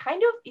 they're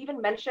kind of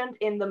even mentioned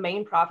in the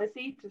main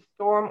prophecy, to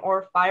storm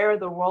or fire,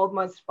 the world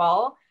must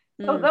fall.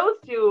 So those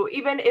two,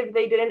 even if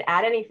they didn't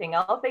add anything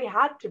else, they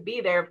had to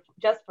be there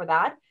just for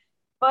that.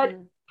 But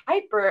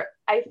Piper,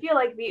 I feel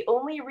like the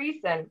only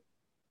reason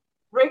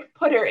Rick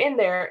put her in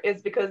there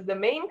is because the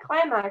main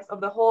climax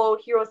of the whole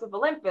Heroes of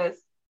Olympus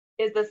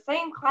is the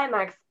same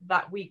climax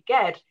that we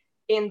get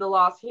in The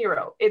Lost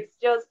Hero. It's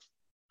just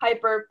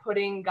Piper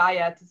putting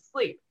Gaia to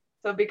sleep.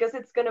 So because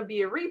it's going to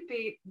be a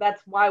repeat,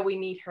 that's why we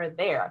need her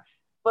there.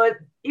 But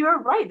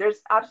you're right,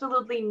 there's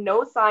absolutely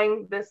no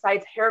sign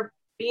besides her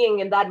being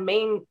in that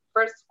main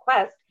first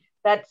quest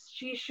that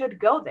she should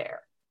go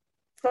there.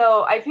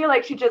 So I feel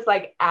like she just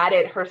like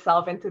added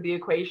herself into the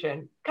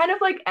equation, kind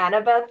of like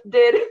Annabeth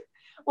did.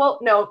 Well,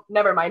 no,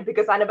 never mind,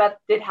 because Annabeth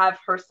did have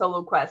her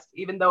solo quest,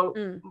 even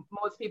though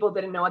most people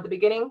didn't know at the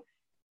beginning.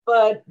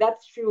 But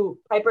that's true.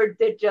 Piper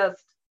did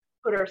just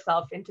put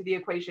herself into the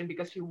equation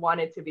because she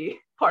wanted to be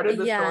part of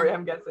the story,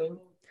 I'm guessing.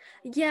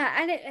 Yeah,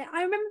 and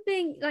I remember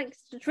being like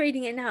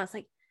reading it now. It's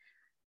like,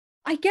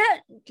 I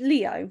get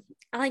Leo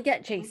and I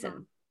get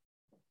Jason.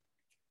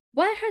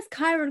 Where has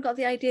Chiron got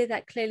the idea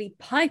that clearly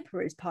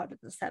Piper is part of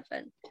the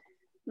seven?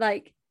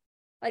 Like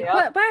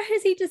where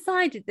has he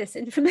decided this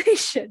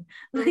information?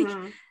 Like,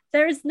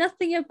 there is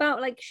nothing about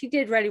like she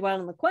did really well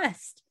on the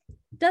quest.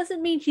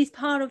 Doesn't mean she's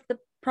part of the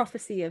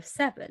prophecy of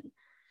seven.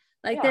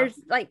 Like there's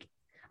like,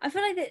 I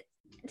feel like that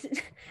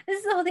this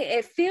is the whole thing.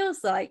 It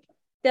feels like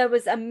there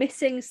was a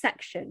missing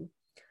section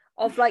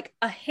of like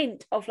a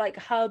hint of like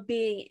her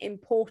being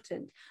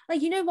important.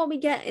 Like, you know what we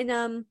get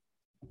in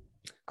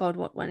God,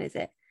 what one is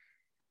it?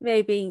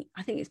 Maybe,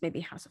 I think it's maybe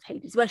House of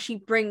Hades, where she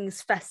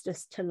brings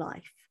Festus to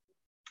life.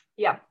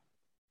 Yeah.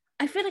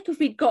 I feel like if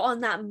we'd got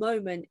on that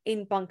moment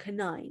in Bunker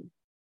 9,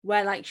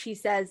 where like she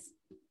says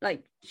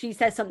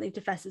something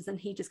to Festus and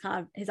he just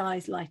kind of, his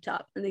eyes light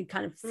up and they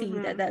kind of see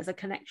that there's a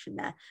connection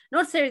there.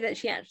 Not necessarily that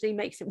she actually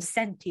makes him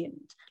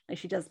sentient like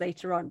she does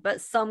later on,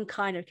 but some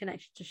kind of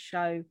connection to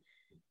show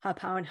her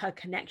power and her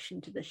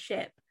connection to the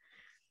ship.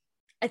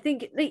 I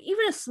think like,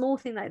 even a small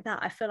thing like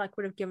that, I feel like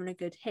would have given a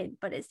good hint,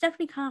 but it's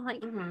definitely kind of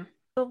like,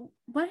 but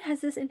where has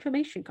this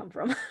information come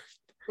from?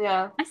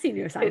 Yeah. I see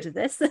no signs of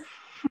this.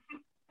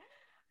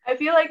 I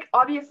feel like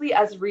obviously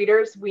as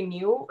readers, we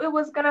knew it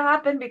was going to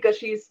happen because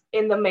she's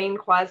in the main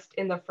quest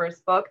in the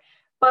first book.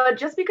 But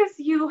just because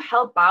you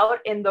help out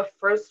in the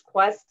first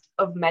quest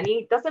of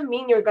many doesn't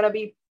mean you're going to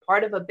be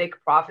part of a big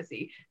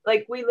prophecy.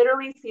 Like, we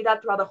literally see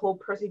that throughout the whole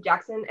Percy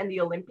Jackson and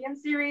the Olympian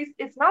series.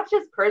 It's not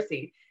just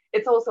Percy.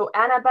 It's also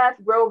Annabeth,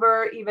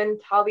 Rover, even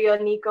Talia,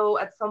 Nico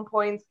at some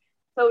points.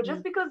 So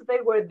just because they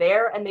were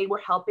there and they were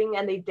helping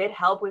and they did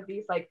help with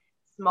these like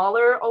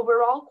smaller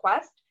overall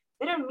quests,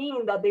 didn't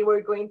mean that they were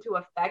going to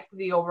affect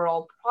the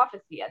overall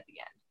prophecy at the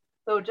end.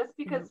 So just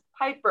because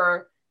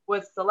Piper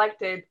was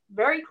selected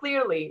very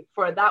clearly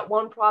for that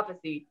one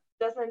prophecy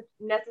doesn't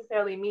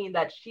necessarily mean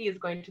that she is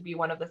going to be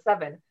one of the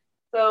seven.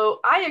 So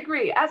I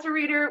agree. As a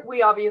reader,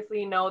 we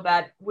obviously know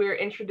that we're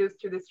introduced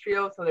to this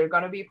trio, so they're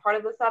going to be part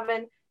of the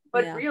seven.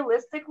 But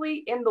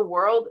realistically, in the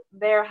world,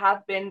 there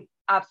have been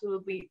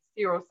absolutely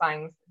zero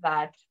signs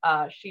that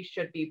she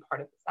should be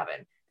part of the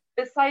seven.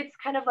 Besides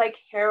kind of like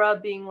Hera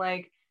being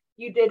like,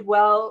 you did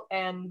well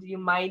and you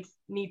might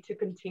need to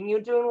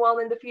continue doing well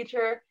in the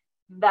future.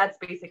 That's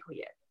basically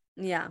it.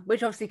 Yeah,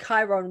 which obviously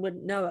Chiron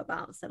wouldn't know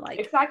about. So like,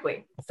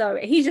 exactly. So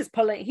he's just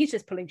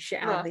pulling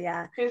shit out of the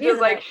air. He's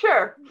just like,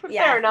 sure,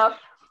 fair enough.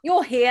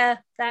 You're here.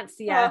 That's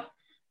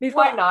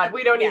why not?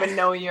 We don't even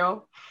know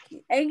you.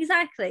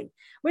 Exactly.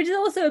 Which is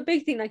also a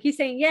big thing. Like you're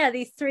saying,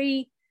 these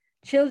three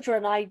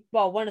children,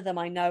 one of them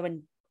I know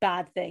and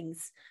bad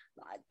things.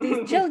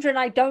 These children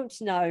I don't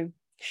know.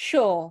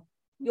 Sure,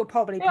 you're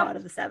probably part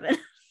of the seven.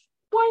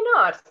 Why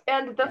not?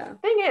 And the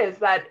thing is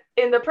that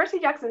in the Percy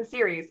Jackson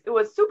series, it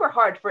was super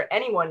hard for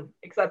anyone,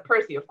 except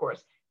Percy, of course,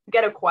 to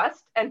get a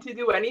quest and to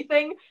do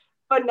anything.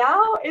 But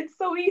now it's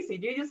so easy.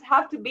 You just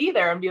have to be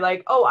there and be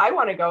like, oh, I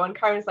want to go. And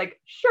Chiron's like,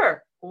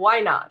 sure, why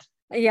not?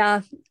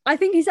 Yeah, I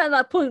think he's at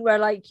that point where,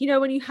 like, you know,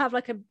 when you have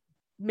like a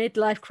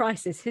midlife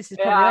crisis, this is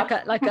probably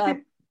like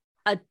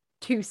a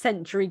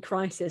 2-century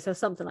crisis or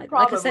something like that,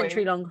 Probably. like a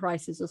century-long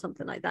crisis or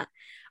something like that,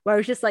 where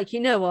it's just like, you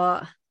know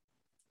what,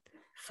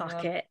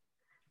 fuck it.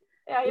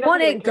 Yeah, he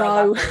Want it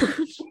go.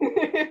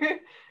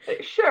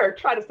 Sure,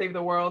 try to save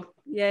the world.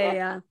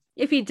 Yeah.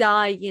 If you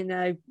die, you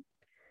know,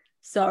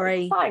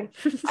 sorry.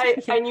 It's fine.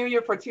 I knew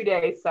you for 2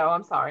 days, so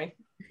I'm sorry.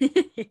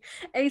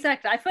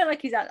 Exactly. I feel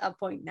like he's at that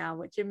point now,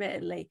 which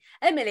admittedly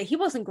he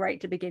wasn't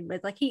great to begin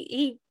with. Like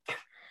he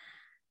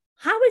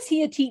how is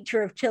he a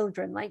teacher of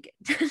children? Like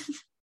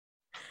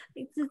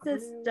it's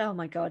just, oh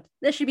my god,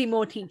 there should be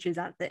more teachers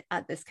at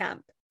this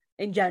camp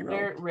in general.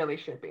 There really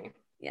should be.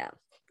 Yeah,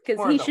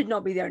 because he should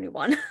not be the only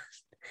one.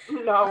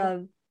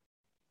 No.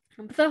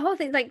 But the whole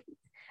thing, like,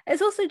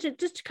 it's also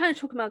just to kind of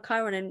talk about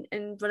Chiron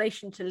in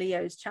relation to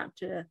Leo's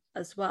chapter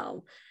as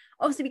well.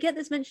 Obviously, we get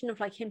this mention of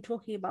like him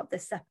talking about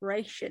this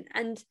separation,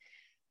 and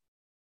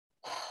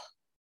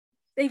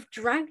they've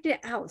dragged it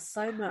out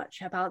so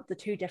much about the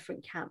two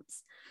different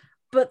camps.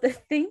 But the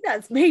thing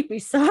that's made me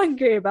so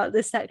angry about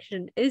this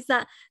section is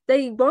that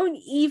they won't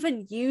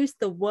even use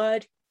the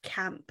word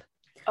camp.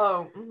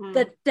 Oh,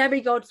 the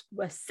demigods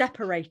were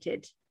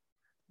separated.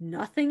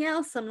 Nothing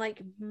else. I'm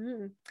like,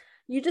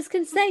 you just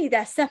can say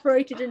they're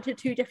separated into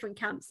two different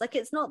camps. Like,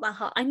 it's not that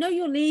hard. I know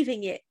you're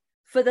leaving it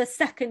for the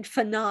second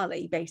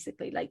finale,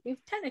 basically. Like,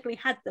 we've technically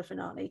had the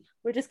finale.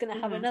 We're just going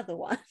to have another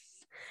one.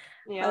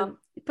 Yeah.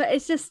 But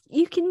it's just,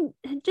 you can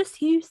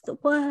just use the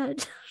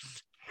word.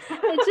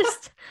 It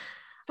just,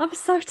 I'm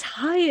so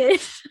tired.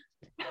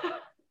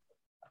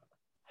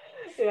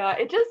 Yeah,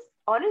 it just,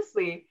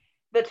 honestly,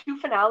 the two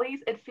finales,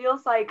 it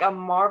feels like a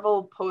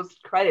Marvel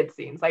post-credit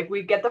scenes. Like,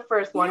 we get the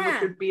first one,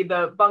 which would be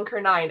the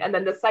Bunker 9, and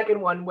then the second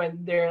one when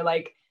they're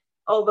like,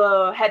 all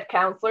the head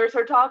counselors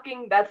are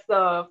talking, that's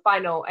the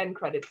final end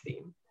credit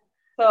scene.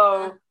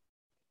 So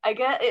I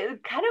get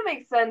it kind of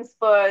makes sense,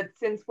 but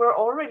since we're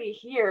already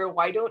here,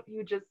 why don't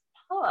you just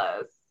tell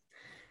us?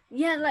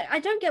 Yeah, like, I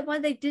don't get why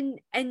they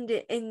didn't end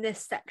it in this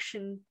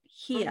section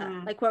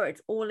here, like where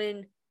it's all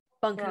in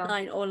Bunker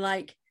 9, or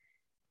like,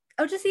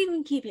 or just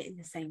even keep it in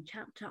the same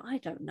chapter. I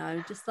don't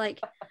know, just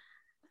like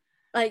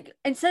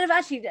instead of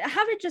actually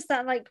have it just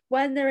that, like,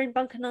 when they're in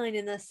Bunker 9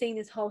 and they're seeing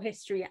this whole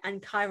history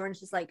and Chiron's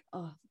just like,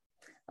 oh,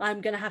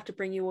 I'm gonna have to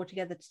bring you all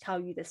together to tell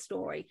you this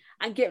story,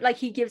 and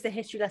he gives a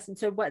history lesson.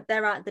 So what,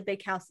 they're at the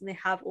big house and they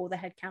have all the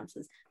head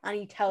counselors and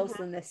he tells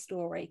them this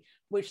story,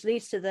 which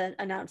leads to the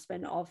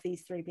announcement of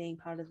these three being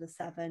part of the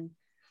seven.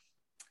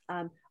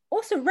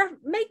 Also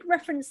make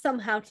reference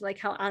somehow to like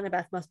how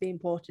Annabeth must be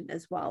important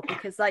as well,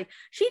 because like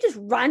she just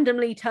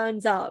randomly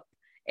turns up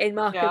in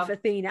Mark of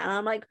Athena, and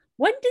I'm like,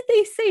 when did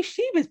they say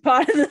she was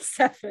part of the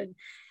seven?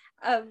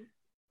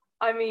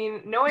 I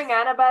mean, knowing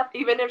Annabeth,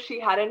 even if she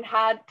hadn't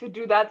had to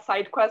do that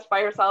side quest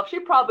by herself, she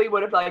probably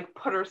would have like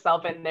put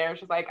herself in there.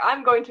 She's like,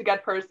 I'm going to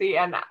get Percy,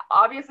 and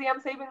obviously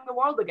I'm saving the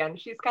world again.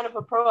 She's kind of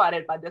a pro at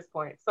it by this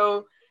point.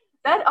 So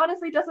that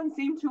honestly doesn't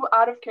seem too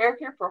out of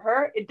character for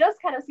her. It does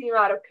kind of seem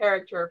out of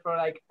character for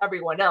like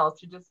everyone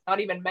else to just not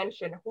even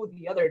mention who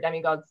the other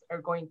demigods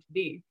are going to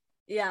be.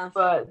 Yeah.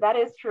 But that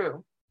is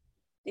true.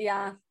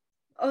 Yeah.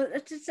 Oh,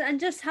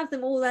 just have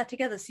them all there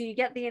together. So you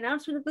get the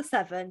announcement of the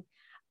seven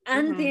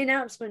and the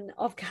announcement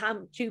of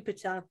Camp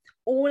Jupiter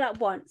all at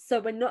once. So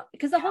we're not,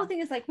 because the whole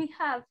thing is like, we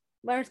have,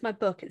 where is my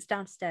book? It's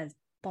downstairs.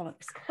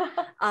 Bollocks.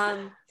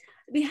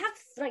 We have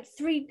like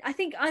three, I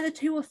think either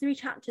 2 or 3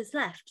 chapters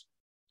left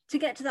to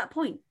get to that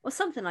point, or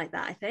something like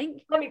that, I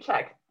think. Let me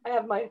check. I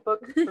have my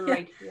book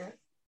right here.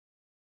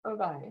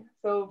 Okay,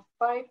 so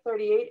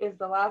 538 is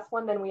the last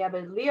one. Then we have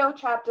a Leo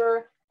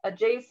chapter, a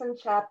Jason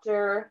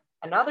chapter,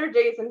 another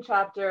Jason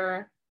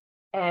chapter,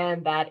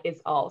 and that is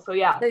all. So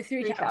yeah, those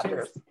 3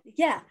 chapters.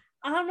 Yeah,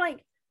 and I'm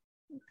like,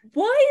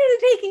 why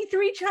are they taking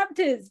 3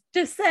 chapters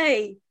to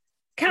say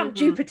Camp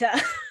Jupiter?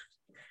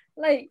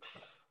 Like,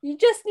 you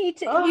just need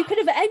to, you could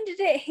have ended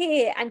it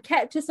here and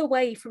kept us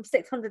away from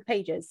 600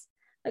 pages.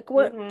 Like,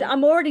 what?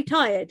 I'm already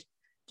tired.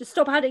 Just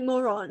stop adding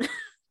more on.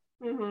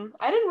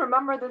 I didn't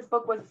remember this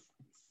book was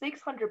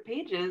 600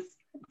 pages.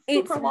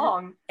 It's super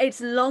long.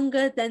 It's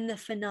longer than the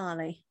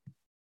finale.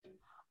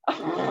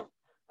 That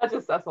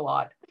just says a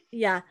lot.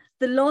 Yeah,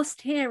 The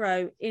Lost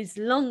Hero is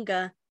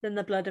longer than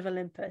The Blood of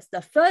Olympus.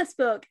 The first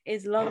book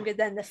is longer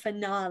than the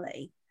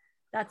finale.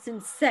 That's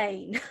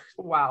insane.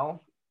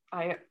 Wow.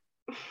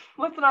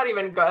 Let's not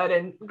even go ahead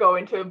and go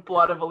into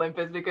Blood of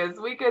Olympus, because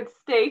we could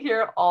stay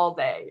here all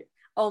day.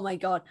 Oh my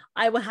god,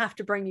 I will have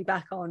to bring you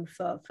back on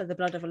for the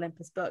Blood of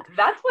Olympus book.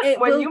 That's what,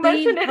 when you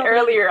mentioned it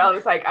earlier, I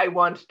was like, I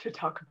want to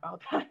talk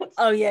about that.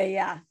 Oh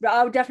yeah. But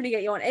I'll definitely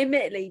get you on.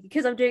 Admittedly,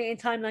 because I'm doing it in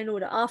timeline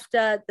order.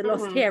 After The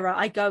Lost Hero,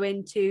 I go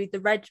into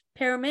the Red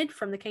Pyramid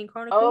from the King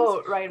Chronicles.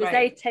 Oh, right. Because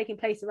they're taking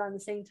place around the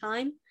same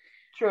time.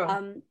 True.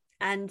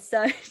 And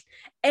so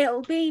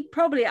it'll be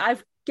probably,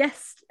 I've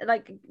guessed,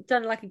 like,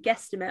 done like a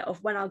guesstimate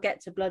of when I'll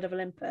get to Blood of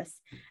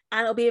Olympus,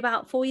 and it'll be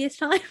about 4 years'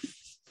 time.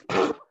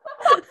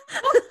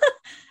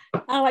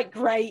 I'm like,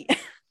 great.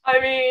 I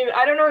mean,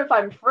 I don't know if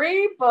I'm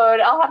free, but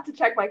I'll have to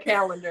check my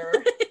calendar.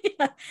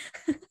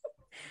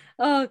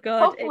 Oh god.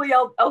 Hopefully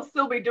I'll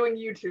still be doing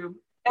YouTube.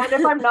 And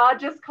if I'm not,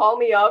 just call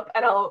me up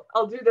and I'll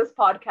do this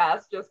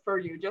podcast just for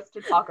you, just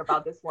to talk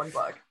about this one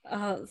book.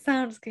 Oh,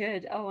 sounds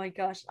good. Oh my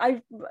gosh.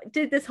 I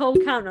did this whole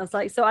count. I was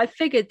like, so I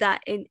figured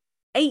that in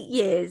 8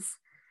 years,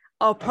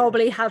 I'll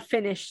probably have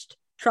finished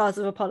Trials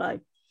of Apollo.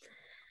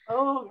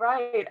 Oh,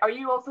 right. Are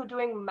you also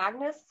doing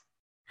Magnus?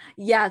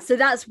 Yeah, so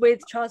that's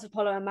with Trials of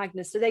Apollo and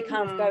Magnus. So they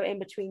kind of go in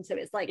between. So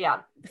it's like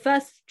the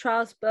first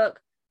Trials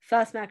book,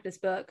 first Magnus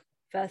book,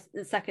 first,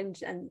 the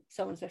second, and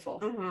so on and so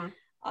forth.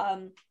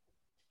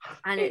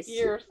 And 8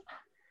 years.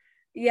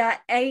 Yeah,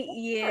 8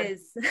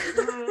 years.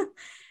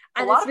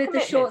 And it's with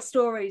the short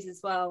stories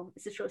as well.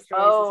 It's the short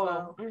stories as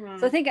well.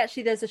 So I think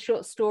actually there's a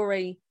short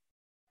story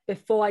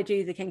before I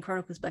do the King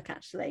Chronicles book,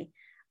 actually.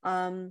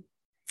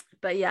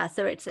 But yeah,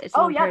 so it's a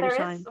long period of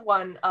time. There is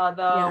one.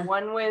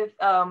 One with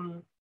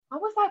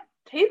what was that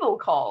table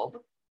called?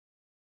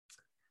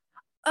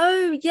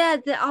 Oh yeah,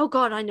 oh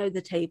god, I know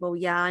the table.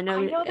 Yeah, I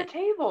know the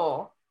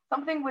table.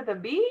 Something with a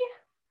B?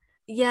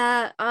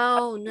 Yeah.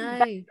 Oh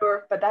no.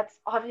 But that's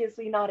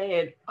obviously not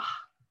it.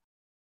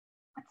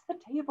 What's the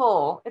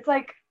table? It's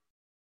like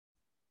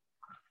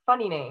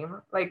funny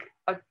name, like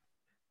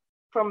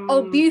from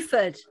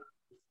Buford.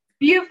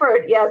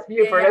 Buford, yes,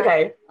 Buford. Yeah.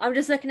 Okay. I'm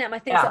just looking at my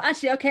thing. So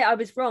actually, okay, I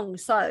was wrong.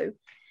 So,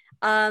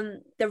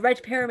 the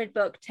Red Pyramid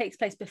book takes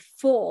place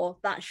before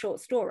that short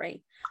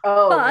story.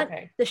 But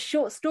the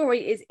short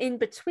story is in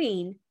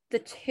between the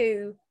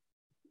two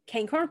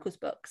Kane Chronicles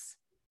books,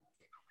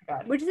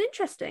 which is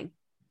interesting.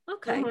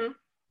 Okay.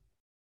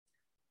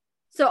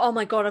 So, oh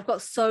my god, I've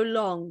got so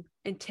long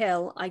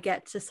until I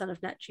get to Son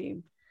of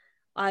Neptune.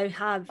 I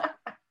have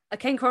a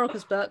Kane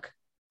Chronicles book,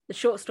 the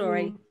short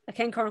story, a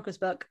Kane Chronicles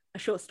book, a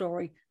short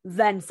story,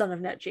 then Son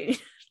of Neptune.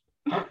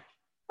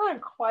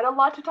 Quite a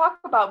lot to talk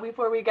about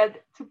before we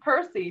get to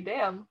Percy.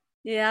 Damn.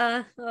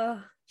 Yeah.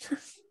 Well.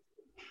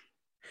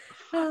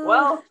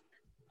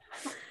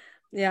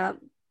 Yeah.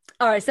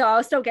 All right. So I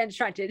was still getting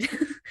distracted.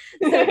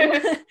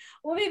 So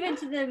we'll move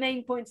into the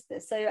main points of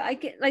this. So I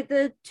get like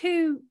the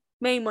two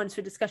main ones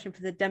for discussion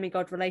for the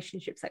demigod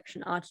relationship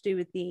section are to do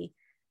with the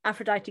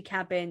Aphrodite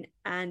cabin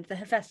and the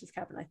Hephaestus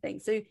cabin, I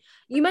think. So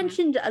you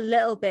mentioned a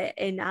little bit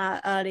in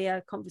our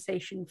earlier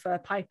conversation for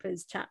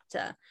Piper's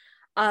chapter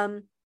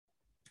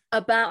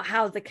about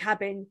how the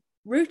cabin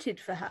rooted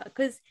for her,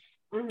 because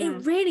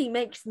it really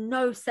makes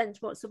no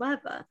sense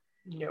whatsoever.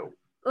 No.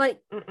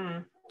 Like,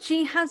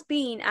 she has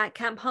been at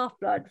Camp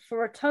Half-Blood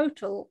for a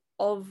total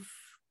of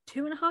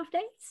 2.5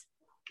 days.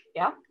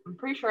 Yeah, I'm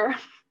pretty sure.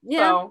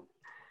 Yeah. So,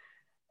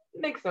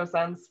 it makes no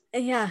sense.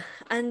 Yeah,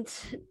 and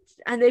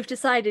they've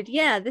decided,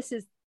 this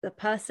is the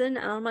person,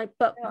 and I'm like,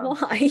 but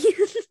why?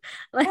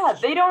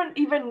 They don't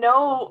even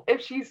know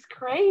if she's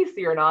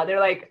crazy or not.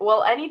 They're like,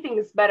 well,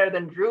 anything's better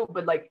than Drew,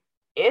 but like,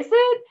 is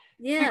it?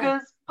 Yeah.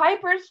 Because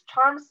Piper's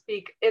charm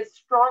speak is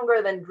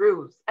stronger than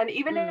Drew's, and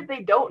even if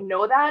they don't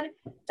know that,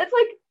 that's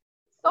like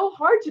so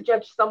hard to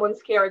judge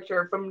someone's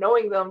character from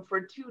knowing them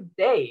for 2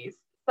 days.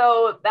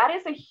 So that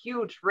is a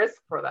huge risk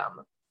for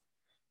them.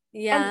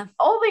 Yeah. And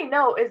all they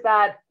know is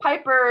that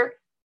Piper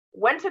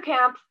went to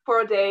camp for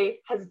a day,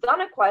 has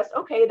done a quest.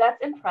 Okay,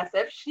 that's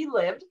impressive. She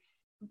lived,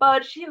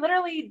 but she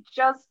literally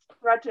just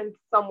threatened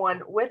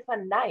someone with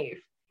a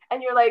knife.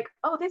 And you're like,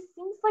 oh, this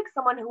seems like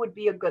someone who would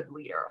be a good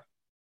leader.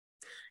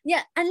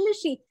 Yeah, and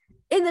literally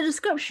in the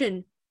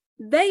description,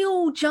 they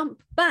all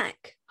jump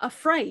back,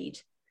 afraid.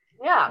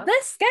 Yeah.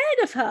 They're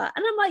scared of her.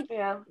 And I'm like,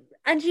 yeah.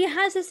 And she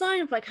has this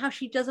line of like how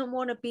she doesn't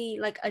want to be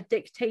like a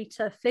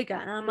dictator figure.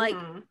 And I'm like,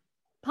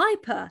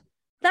 Piper,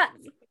 that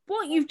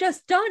what you've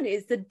just done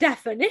is the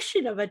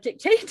definition of a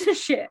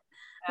dictatorship.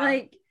 Yeah.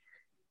 Like,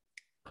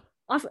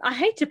 I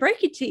hate to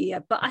break it to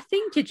you, but I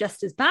think you're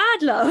just as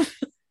bad, love.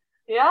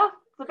 Yeah,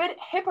 it's a bit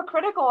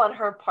hypocritical on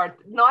her part,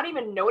 not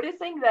even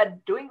noticing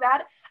that doing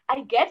that.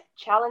 I get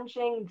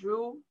challenging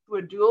Drew to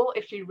a duel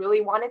if she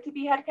really wanted to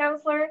be head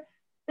counselor,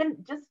 then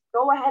just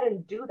go ahead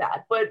and do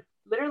that. But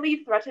literally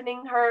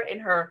threatening her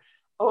in her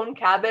own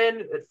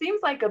cabin, it seems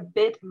like a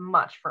bit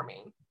much for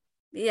me.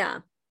 Yeah.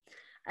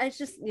 It's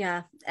just,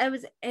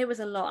 it was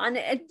a lot. And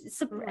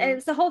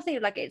it's the whole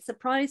thing, like, it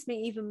surprised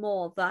me even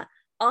more that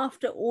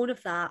after all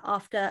of that,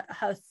 after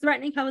her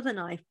threatening her with a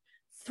knife,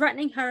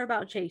 threatening her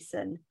about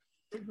Jason,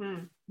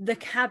 the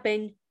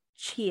cabin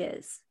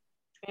cheers.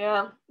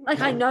 Yeah. Like,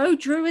 I know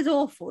Drew is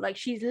awful. Like,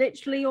 she's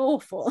literally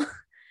awful.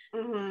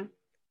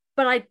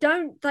 But I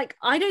don't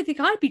think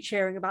I'd be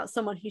cheering about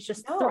someone who's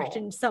just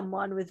threatened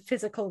someone with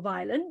physical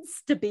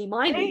violence to be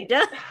my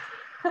leader.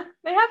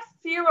 They have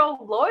zero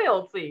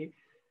loyalty.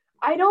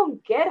 I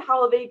don't get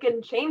how they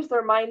can change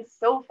their minds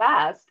so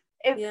fast.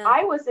 If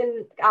I was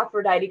in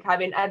Aphrodite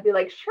cabin, I'd be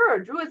like, sure,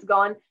 Drew is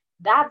gone.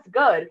 That's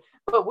good.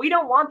 But we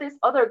don't want this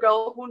other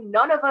girl who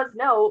none of us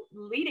know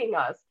leading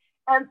us.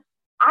 And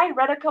I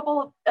read a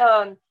couple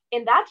of,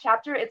 in that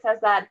chapter, it says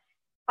that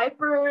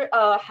Piper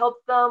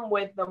helped them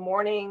with the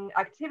morning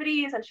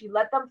activities and she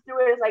led them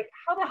through it. It's like,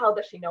 how the hell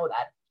does she know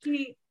that?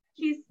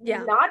 She's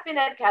not been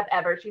at camp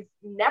ever. She's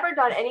never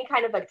done any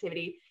kind of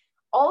activity.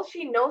 All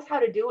she knows how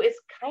to do is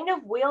kind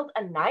of wield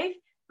a knife,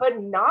 but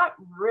not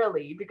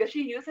really, because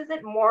she uses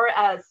it more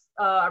as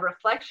a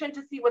reflection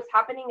to see what's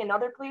happening in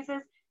other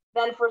places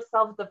than for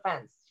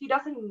self-defense. She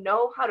doesn't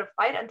know how to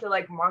fight until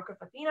like Mark of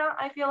Athena,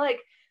 I feel like.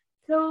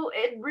 So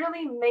it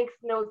really makes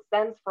no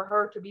sense for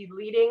her to be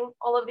leading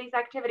all of these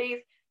activities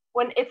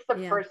when it's the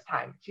first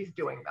time she's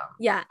doing them.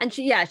 Yeah, and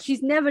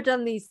she's never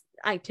done these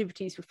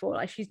activities before.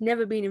 Like, she's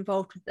never been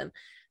involved with them.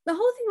 The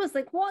whole thing was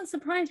like, what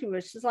surprised me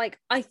was just like,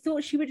 I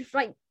thought she would have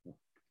like,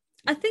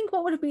 I think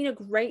what would have been a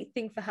great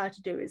thing for her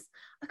to do is,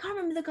 I can't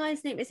remember the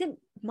guy's name. Is it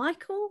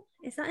Michael?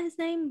 Is that his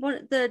name?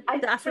 The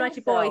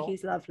Aphrodite boy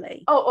who's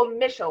lovely. Oh,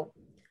 Michelle.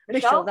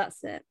 Michelle,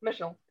 that's it.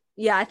 Michelle.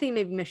 Yeah, I think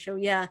maybe Michelle,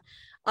 yeah.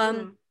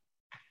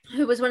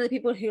 Who was one of the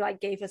people who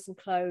like gave her some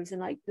clothes,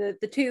 and like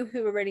the two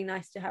who were really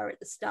nice to her at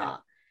the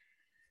start.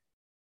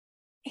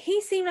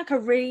 He seemed like a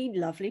really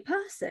lovely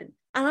person.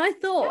 And I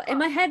thought in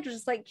my head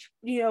was like,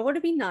 you know, would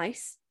it be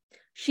nice?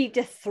 She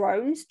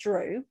dethrones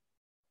Drew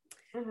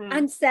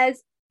and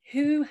says,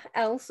 who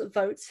else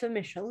votes for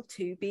Michelle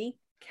to be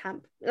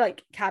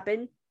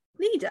cabin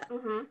leader?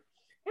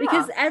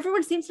 Because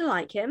everyone seems to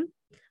like him.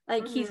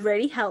 Like, he's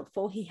really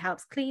helpful. He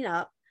helps clean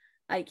up.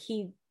 Like,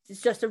 he's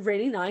just a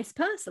really nice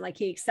person. Like,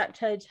 he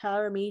accepted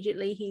her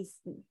immediately. He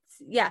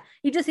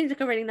just seems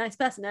like a really nice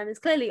person, and is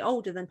clearly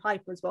older than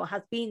Piper as well,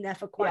 has been there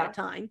for quite a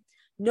time,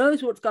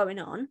 knows what's going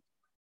on.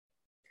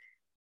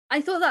 I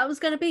thought that was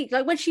going to be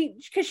like, when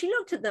because she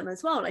looked at them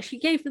as well, like she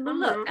gave them a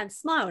look and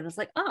smiled, and I was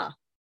like,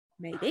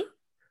 maybe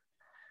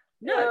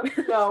no.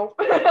 No.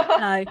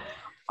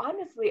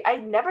 Honestly, I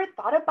never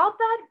thought about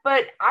that,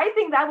 but I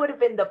think that would have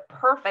been the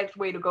perfect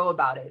way to go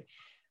about it.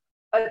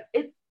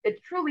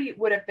 It truly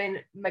would have been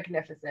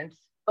magnificent.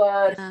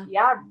 But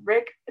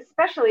Rick,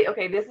 especially,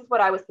 okay, this is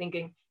what I was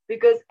thinking.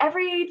 Because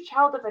every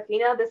child of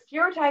Athena, the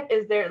stereotype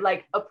is they're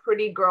like a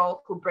pretty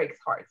girl who breaks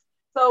hearts.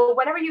 So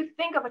whenever you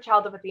think of a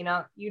child of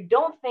Athena, you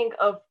don't think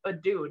of a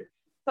dude.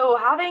 So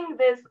having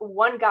this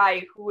one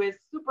guy who is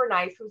super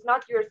nice, who's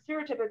not your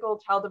stereotypical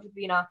child of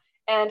Athena,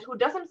 and who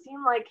doesn't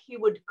seem like he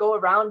would go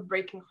around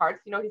breaking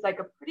hearts, you know, he's like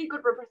a pretty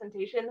good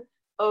representation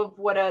of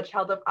what a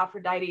child of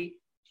Aphrodite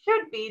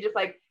should be, just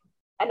like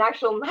an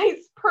actual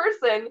nice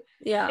person.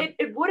 Yeah.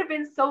 It would have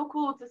been so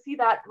cool to see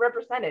that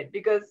represented,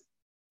 because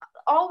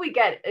all we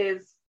get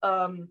is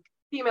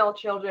female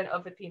children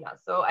of Athena.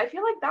 So I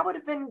feel like that would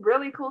have been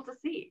really cool to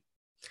see.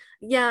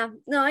 Yeah,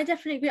 no, I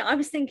definitely agree. I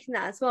was thinking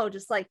that as well.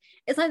 Just like,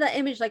 it's like that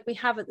image like we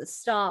have at the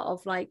start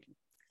of like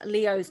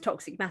Leo's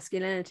toxic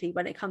masculinity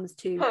when it comes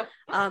to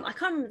I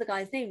can't remember the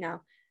guy's name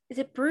now. Is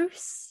it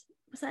Bruce?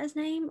 Was that his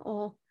name?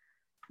 Or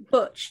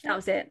Butch? That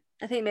was it.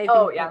 I think maybe.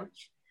 Oh yeah.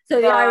 Butch.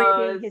 So the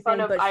irony, his son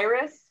name, of Butch.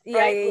 Iris, Yeah,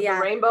 right? yeah, With yeah.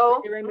 the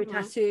rainbow. The rainbow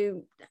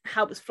tattoo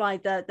helps fly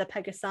the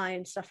Pegasi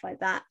and stuff like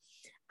that.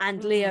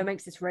 And Leo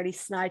makes this really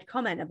snide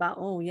comment about,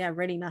 oh yeah,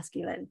 really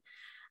masculine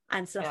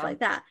and stuff like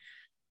that.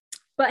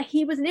 But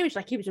he was an image,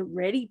 like he was a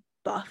really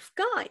buff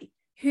guy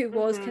who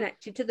was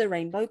connected to the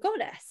rainbow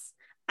goddess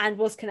and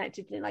was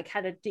connected, like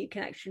had a deep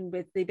connection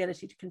with the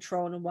ability to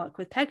control and work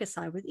with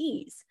Pegasi with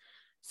ease.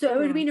 So it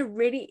would have been a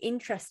really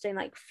interesting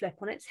like flip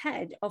on its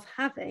head of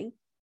having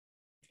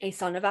a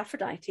son of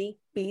Aphrodite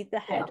be the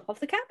head of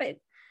the cabin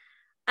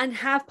and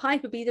have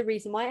Piper be the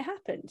reason why it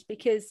happened,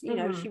 because, you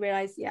know, she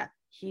realized,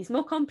 he's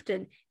more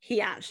competent.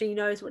 He actually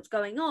knows what's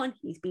going on.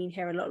 He's been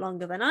here a lot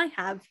longer than I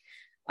have.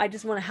 I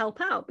just want to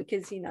help out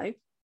because, you know,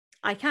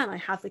 I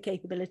have the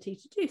capability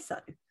to do so.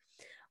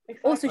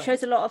 Exactly. Also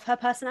shows a lot of her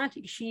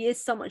personality. She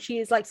is someone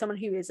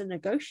who is a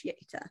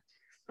negotiator.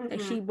 Like,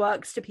 she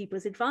works to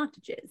people's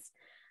advantages.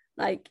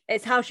 Like,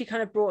 it's how she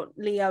kind of brought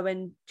Leo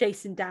and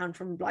Jason down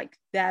from like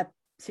their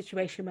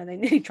situation where they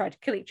nearly tried to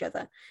kill each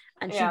other,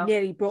 and she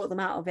nearly brought them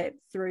out of it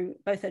through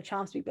both her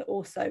charm speak but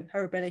also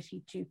her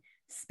ability to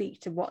speak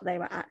to what they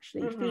were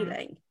actually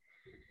feeling.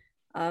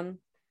 So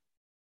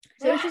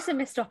it was just a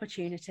missed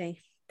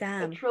opportunity.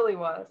 Damn. It truly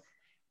was.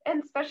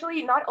 And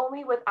especially not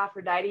only with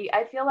Aphrodite,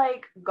 I feel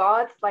like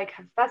gods like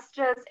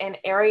Hephaestus and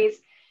Ares,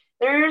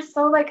 they're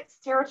so like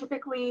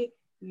stereotypically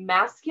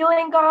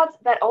masculine gods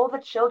that all the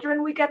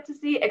children we get to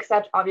see,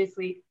 except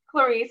obviously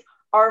Clarice,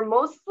 are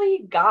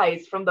mostly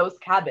guys from those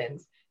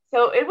cabins.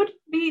 So it would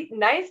be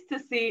nice to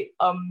see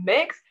a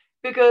mix,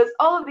 because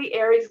all of the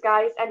Ares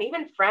guys and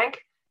even Frank,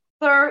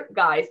 they're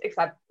guys,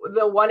 except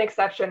the one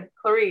exception,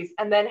 Clarice.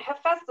 And then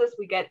Hephaestus,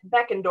 we get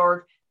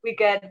Beckendorf, we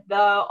get the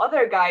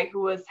other guy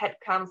who was head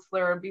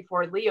counselor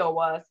before Leo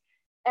was.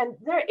 And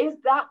there is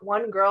that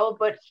one girl,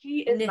 but she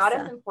is Nyssa. Not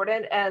as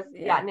important as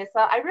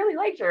Nyssa. I really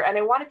liked her and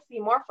I wanted to see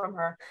more from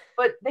her,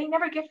 but they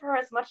never give her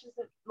as much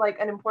as like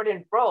an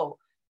important role.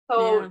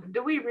 So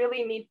do we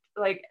really need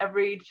like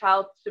every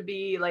child to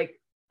be like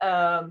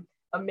a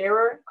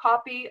mirror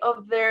copy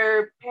of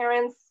their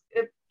parents?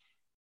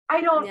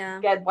 I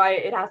don't get why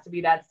it has to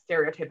be that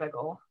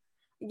stereotypical.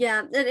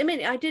 Yeah, I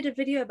mean, I did a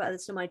video about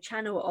this on my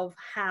channel of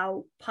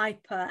how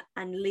Piper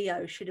and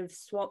Leo should have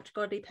swapped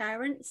godly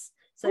parents.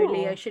 So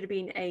Leo should have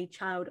been a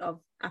child of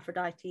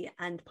Aphrodite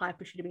and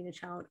Piper should have been a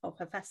child of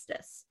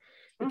Hephaestus.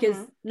 Because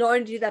not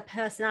only do their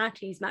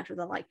personalities match with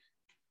them, like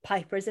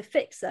Piper is a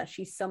fixer.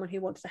 She's someone who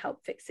wants to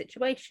help fix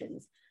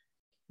situations.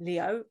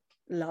 Leo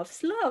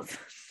loves love.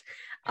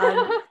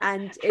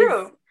 And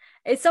True.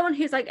 is someone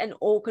who's like an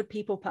awkward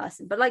people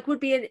person, but like would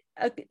be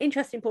an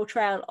interesting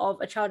portrayal of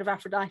a child of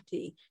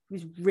Aphrodite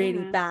who's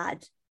really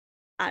bad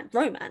at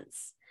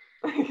romance,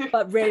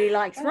 but really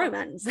likes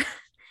romance.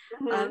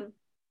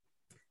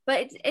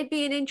 But it'd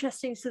be an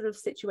interesting sort of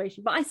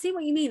situation. But I see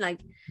what you mean. Like,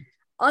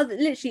 other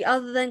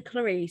than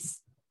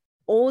Clarice,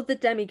 all the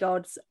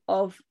demigods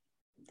of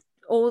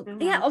all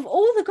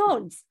the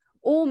gods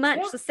all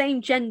match the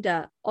same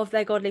gender of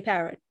their godly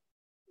parent.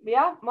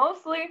 Yeah,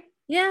 mostly.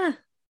 Yeah.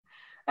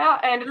 Yeah,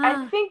 and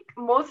I think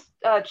most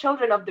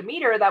children of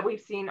Demeter that we've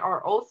seen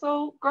are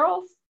also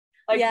girls,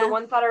 like the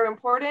ones that are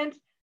important.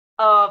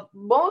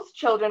 Most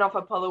children of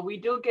Apollo, we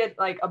do get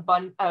like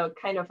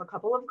kind of a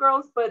couple of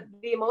girls, but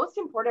the most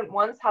important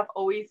ones have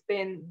always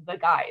been the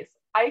guys.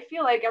 I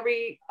feel like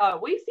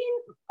we've seen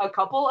a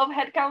couple of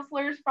head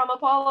counselors from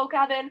Apollo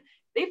cabin.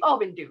 They've all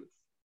been dudes.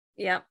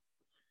 Yeah.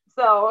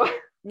 So.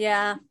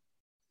 Yeah.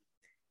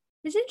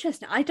 It's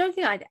interesting. I don't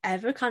think I'd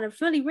ever kind of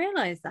fully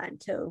realized that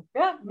until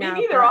me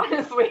neither,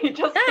 honestly.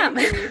 Just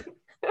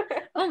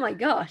oh my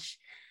gosh.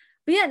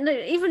 But yeah, no,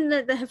 even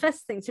the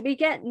Hephaestus thing. So we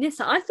get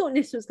Nyssa. I thought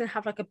Nyssa was going to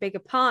have like a bigger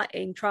part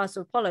in Trials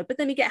of Apollo, but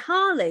then we get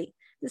Harley,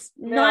 this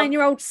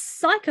 9-year-old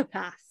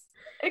psychopath.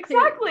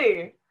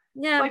 Exactly.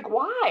 Yeah. Like,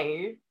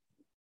 why?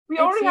 We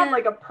already have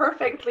like a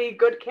perfectly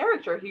good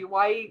character here.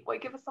 Why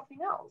give us something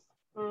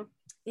else?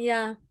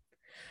 Yeah.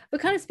 But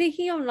kind of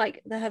speaking on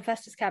like the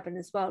Hephaestus cabin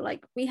as well,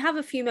 like we have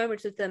a few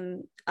moments of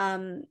them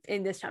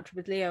in this chapter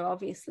with Leo,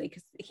 obviously,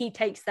 because he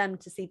takes them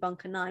to see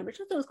Bunker 9, which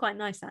I thought was quite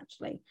nice,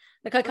 actually.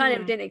 Like I kind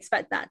of didn't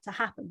expect that to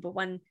happen, but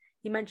when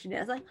he mentioned it,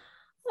 I was like,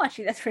 oh,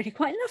 actually, that's really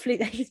quite lovely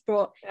that he's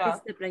brought his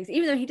siblings.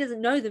 Even though he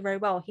doesn't know them very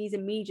well, he's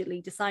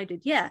immediately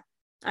decided,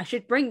 I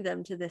should bring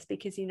them to this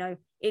because, you know,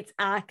 it's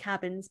our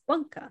cabin's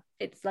bunker.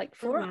 It's like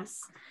for us.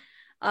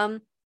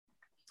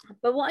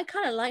 But what I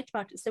kind of liked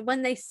about it, so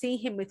when they see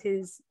him with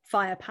his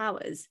fire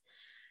powers,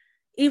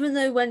 even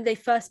though when they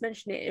first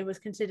mentioned it, it was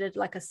considered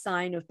like a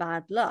sign of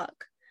bad luck,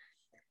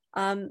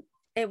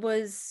 it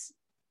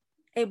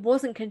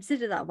wasn't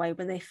considered that way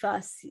when they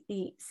first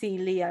see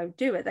Leo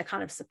do it. They're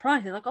kind of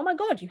surprised. They're like, oh my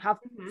God, you have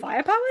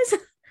fire powers?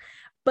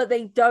 But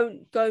they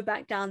don't go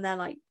back down there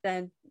like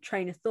their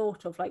train of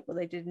thought of like what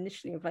they did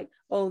initially of like,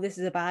 oh, this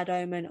is a bad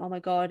omen, oh my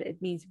God,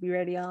 it means we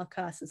really are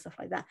cursed and stuff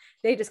like that.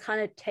 They just kind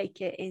of take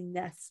it in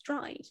their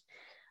stride.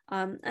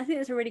 I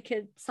think it's a really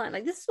good sign.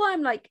 Like, this is why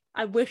I'm like,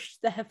 I wish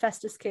the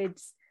Hephaestus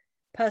kids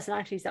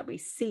personalities that we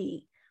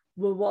see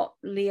were what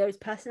Leo's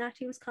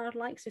personality was kind of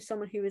like. So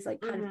someone who is like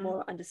kind of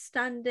more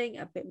understanding,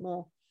 a bit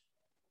more,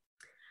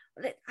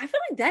 I feel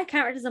like their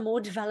characters are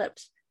more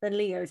developed than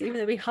Leo's, even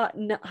though we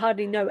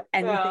hardly know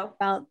anything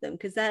about them,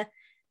 because they're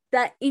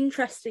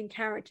interesting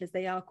characters.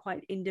 They are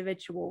quite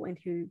individual in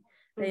who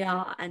they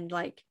are, and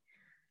like,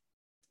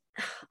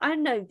 I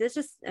don't know, there's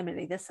just, I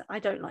mean, I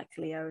don't like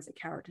Leo as a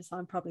character, so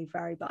I'm probably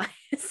very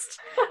biased.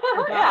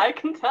 I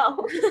can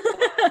tell.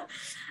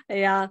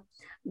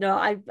 No,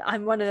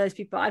 I'm one of those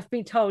people. I've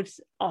been told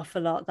off a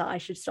lot that I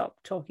should stop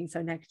talking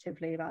so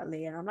negatively about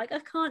Leo, and I'm like, I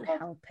can't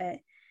help it.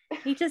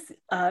 He just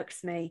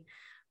irks me.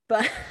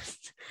 But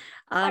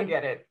I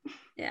get it.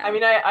 Yeah. I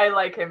mean, I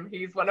like him.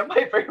 He's one of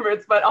my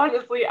favorites, but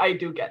honestly, I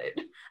do get it.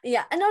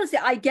 Yeah, and honestly,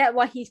 I get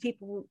why he's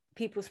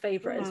people's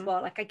favorite as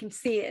well. Like, I can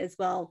see it as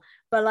well.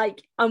 But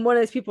like, I'm one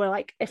of those people where,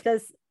 like, if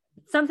there's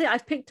something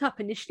I've picked up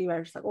initially where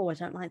I'm just like, oh, I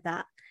don't like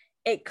that,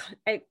 it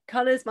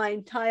colors my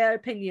entire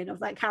opinion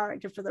of that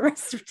character for the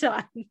rest of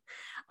time,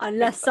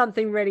 unless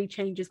something really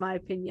changes my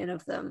opinion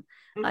of them.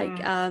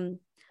 Like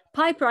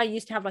Piper, I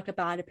used to have like a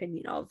bad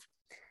opinion of,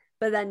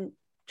 but then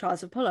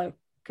Trials of Apollo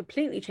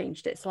completely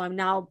changed it, so I'm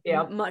now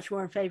much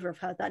more in favor of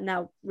her. That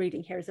now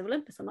reading Heroes of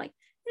Olympus, I'm like,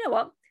 you know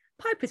what,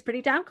 Piper's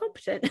pretty damn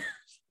competent.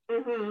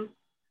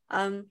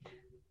 But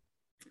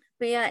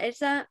yeah,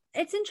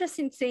 it's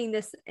interesting seeing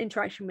this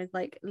interaction with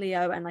like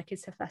Leo and like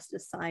his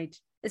Hephaestus side,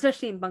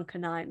 especially in Bunker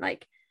 9.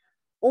 Like,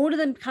 all of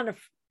them kind of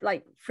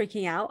like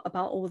freaking out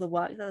about all the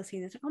work that they're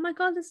seeing. It's like, oh my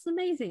God, this is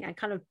amazing, and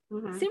kind of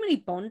seemingly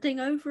bonding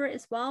over it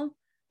as well,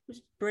 which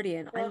is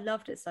brilliant. I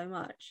loved it so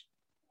much.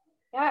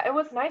 Yeah, it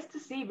was nice to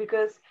see,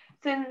 because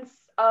since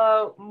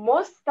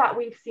most that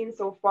we've seen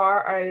so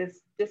far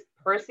is just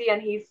Percy,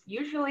 and he's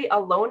usually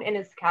alone in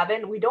his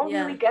cabin, we don't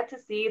really get to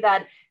see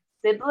that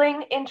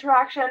sibling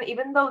interaction.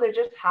 Even though they're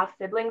just half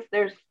siblings,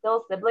 they're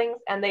still siblings,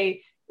 and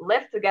they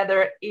live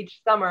together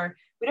each summer.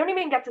 We don't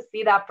even get to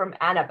see that from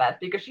Annabeth,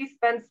 because she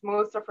spends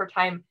most of her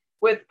time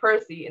with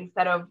Percy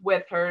instead of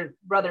with her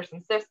brothers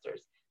and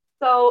sisters.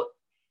 So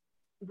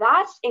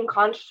that, in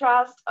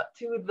contrast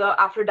to the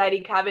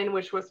Aphrodite cabin,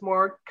 which was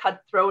more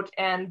cutthroat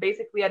and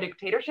basically a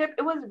dictatorship,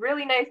 it was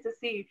really nice to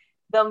see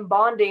them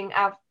bonding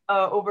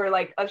over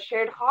like a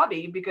shared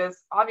hobby,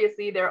 because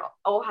obviously they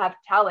all have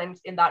talent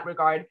in that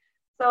regard.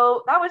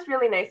 So that was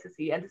really nice to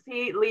see, and to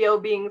see Leo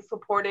being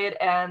supported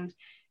and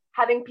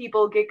having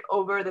people geek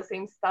over the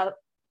same stuff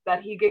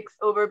that he geeks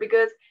over,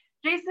 because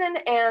Jason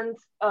and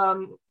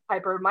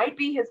Piper might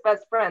be his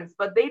best friends,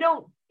 but they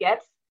don't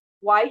get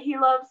why he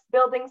loves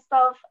building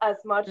stuff as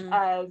much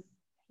as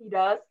he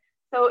does.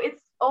 So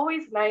it's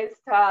always nice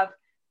to have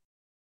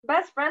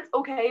best friends,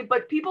 okay,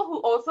 but people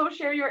who also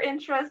share your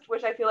interest,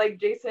 which I feel like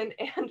Jason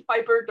and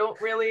Piper don't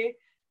really.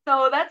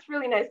 So that's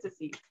really nice to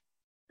see.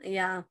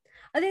 Yeah,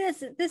 I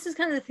think this is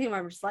kind of the thing where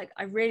I'm just like,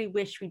 I really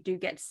wish we do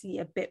get to see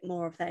a bit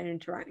more of their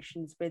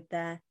interactions with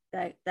their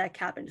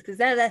cabins, because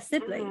they're their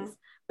siblings,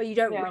 but you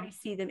don't really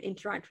see them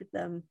interact with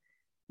them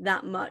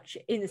that much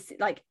in the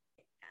like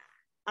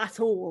at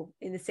all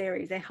in the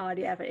series. They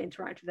hardly ever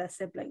interact with their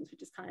siblings,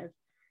 which is kind of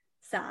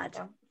sad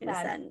in a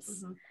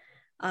sense.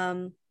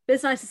 But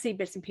it's nice to see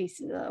bits and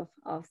pieces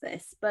of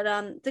this. But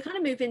to kind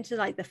of move into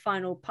like the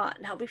final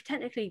part, now we've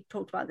technically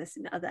talked about this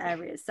in other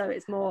areas, so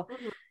it's more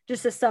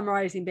just a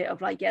summarizing bit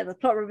of like, yeah, the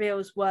plot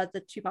reveals were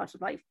the two parts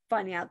of like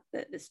finding out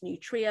that this new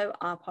trio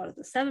are part of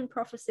the Seven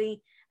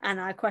prophecy, and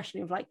our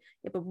question of like,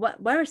 yeah,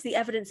 but where is the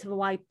evidence of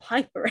why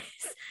Piper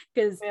is?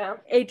 Because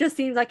it just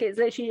seems like it's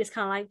literally just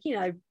kind of like, you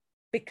know,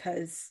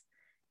 because,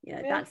 you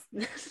know, that's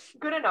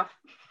good enough.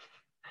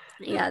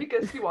 Yeah,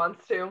 because she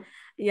wants to.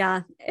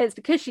 Yeah, it's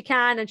because she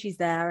can, and she's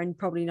there, and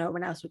probably no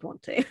one else would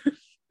want to.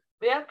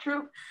 Yeah,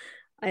 true.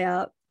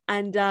 Yeah,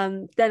 and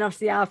then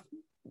obviously our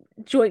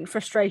joint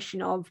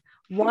frustration of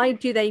why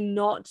do they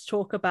not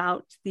talk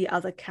about the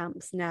other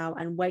camps now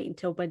and wait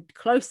until we're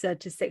closer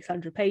to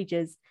 600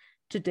 pages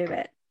to do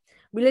it?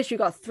 We literally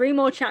got 3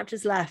 more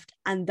chapters left,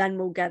 and then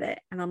we'll get it.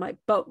 And I'm like,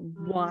 but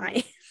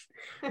why?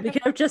 We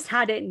could have just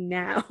had it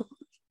now.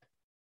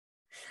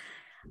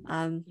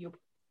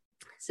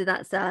 So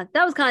that's that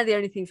was kind of the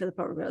only thing for the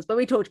plot reveals, but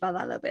we talked about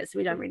that a little bit, so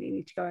we don't really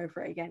need to go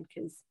over it again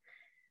because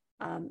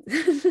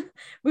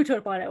we talked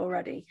about it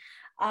already.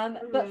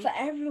 But for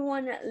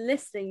everyone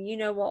listening, you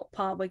know what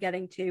part we're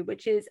getting to,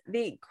 which is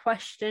the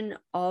question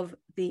of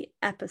the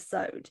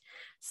episode.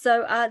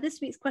 So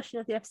this week's question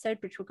of the episode,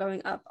 which we're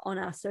going up on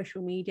our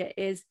social media,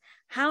 is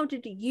how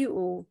did you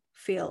all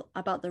feel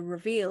about the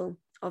reveal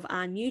of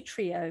our new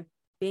trio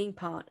being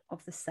part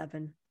of the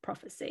Seven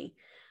prophecy?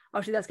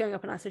 Obviously, that's going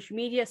up on our social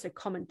media, so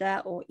comment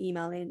there or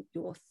email in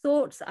your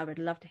thoughts. I would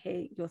love to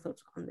hear your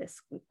thoughts on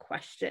this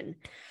question.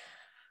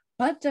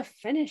 But to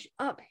finish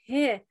up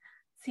here,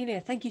 Celia,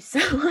 thank you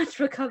so much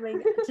for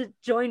coming to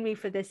join me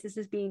for this. This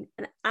has been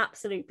an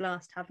absolute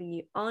blast having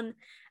you on.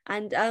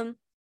 And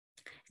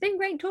it's been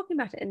great talking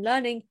about it and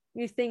learning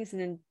new things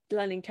and then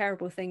learning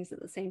terrible things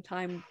at the same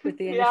time with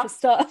the initial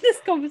start of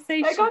this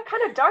conversation. It got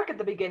kind of dark at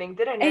the beginning,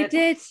 didn't it? It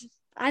did.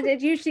 And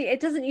it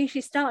doesn't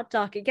usually start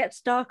dark. It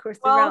gets darker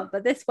throughout,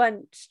 but this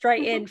went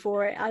straight in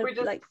for it. We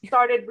just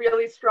started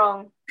really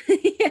strong.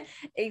 Yeah,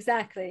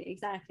 exactly.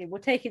 We'll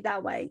take it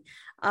that way.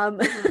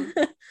 But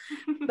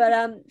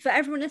for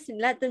everyone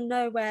listening, let them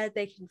know where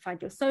they can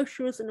find your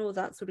socials and all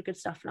that sort of good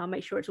stuff, and I'll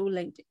make sure it's all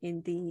linked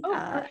in the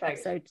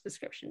episode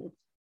description.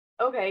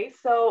 Okay,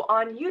 so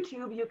on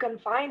YouTube, you can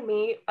find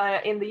me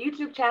in the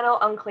YouTube channel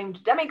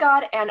Unclaimed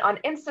Demigod, and on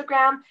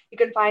Instagram, you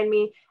can find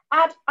me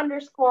at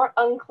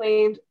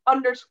 _unclaimed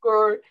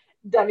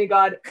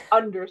 _demigod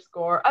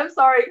 _. I'm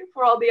sorry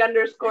for all the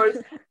underscores.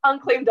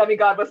 Unclaimed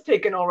Demigod was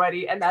taken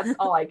already, and that's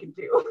all I can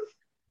do.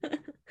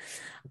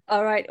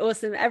 All right,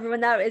 awesome.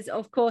 Everyone, that is,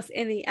 of course,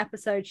 in the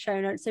episode show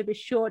notes, so be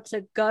sure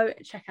to go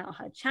check out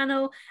her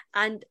channel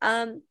and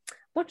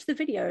watch the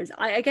videos.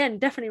 I again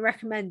definitely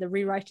recommend the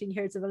Rewriting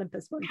Heroes of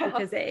Olympus one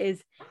because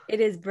it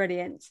is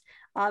brilliant.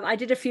 I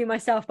did a few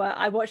myself, but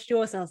I watched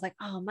yours and I was like,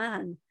 oh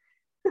man,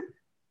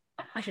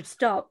 I should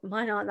stop.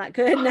 Mine aren't that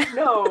good now.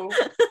 No.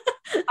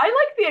 I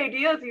like the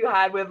ideas you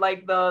had with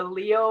like the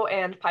Leo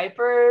and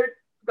Piper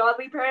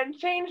godly parent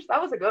change.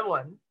 That was a good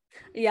one.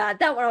 Yeah,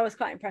 that one I was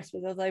quite impressed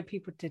with, although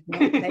people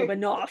they were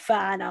not a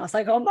fan. I was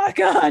like, oh my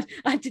god,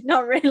 I did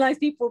not realize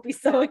people would be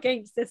so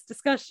against this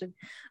discussion.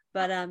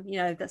 But you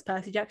know, that's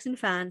Percy Jackson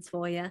fans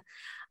for you.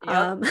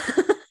 Yep.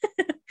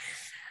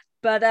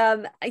 But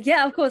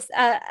yeah, of course,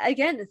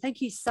 again,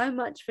 thank you so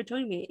much for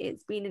joining me.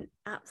 It's been an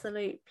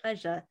absolute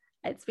pleasure.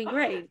 It's been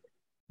great.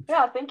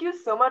 Yeah, thank you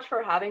so much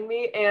for having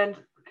me. And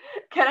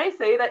can I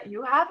say that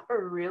you have a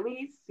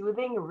really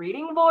soothing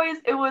reading voice?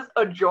 It was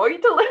a joy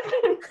to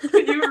listen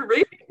to you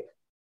read.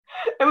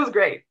 It was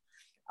great.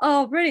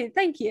 Oh, brilliant.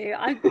 Thank you.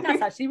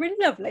 That's actually really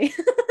lovely.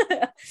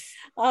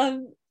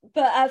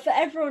 But for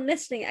everyone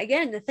listening,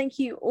 again, thank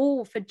you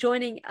all for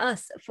joining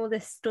us for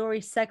this story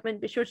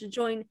segment. Be sure to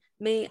join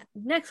me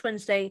next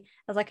Wednesday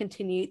as I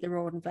continue the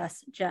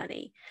Rawdonverse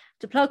journey.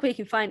 To plug where you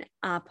can find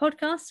our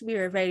podcasts, we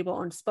are available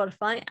on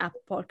Spotify,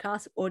 Apple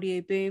Podcasts,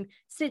 Audio Boom,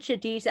 Stitcher,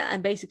 Deezer,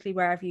 and basically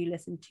wherever you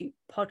listen to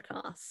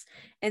podcasts.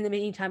 In the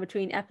meantime,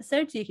 between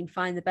episodes, you can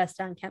find the Best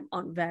Damn Camp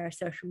on various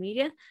social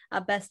media,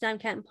 at Best Damn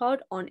Camp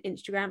Pod on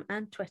Instagram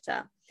and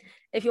Twitter.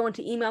 If you want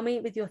to email me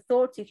with your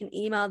thoughts, you can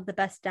email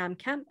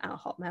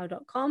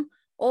thebestdamncamp@hotmail.com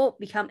or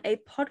become a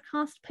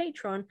podcast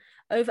patron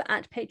over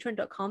at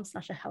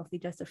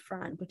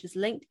patreon.com/ahealthydoseoffran, which is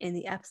linked in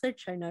the episode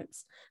show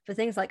notes for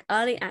things like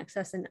early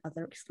access and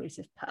other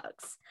exclusive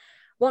perks.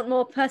 Want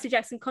more Percy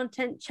Jackson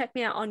content? Check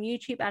me out on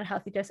YouTube at A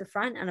Healthy Dose of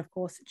Fran, and of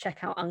course,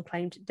 check out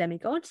Unclaimed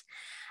Demigod.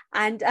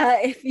 And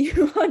if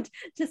you want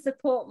to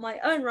support my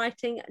own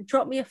writing,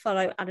 drop me a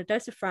follow at A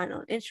Dose of Fran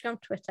on Instagram,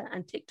 Twitter,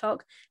 and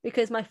TikTok,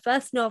 because my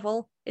first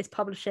novel is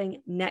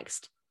publishing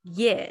next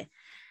year.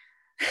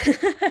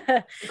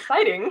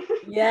 Exciting.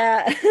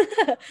 Yeah.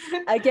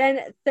 Again,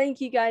 thank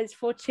you guys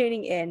for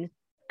tuning in.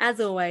 As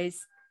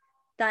always,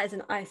 that is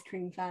an ice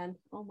cream fan.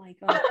 Oh my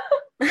God.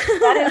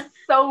 That is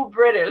so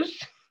British.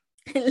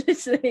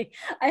 Literally,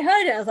 I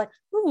heard it. I was like,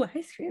 "Ooh,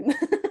 ice cream!"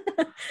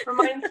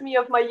 Reminds me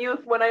of my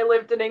youth when I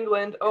lived in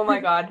England. Oh my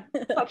God,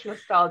 such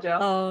nostalgia.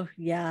 Oh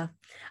yeah.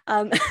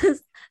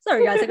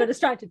 Sorry guys, I got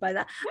distracted by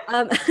that.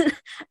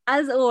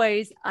 As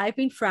always, I've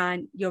been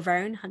Fran, your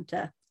very own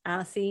hunter.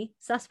 I'll speak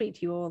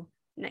to you all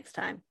next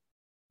time.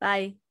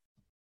 Bye.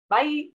 Bye.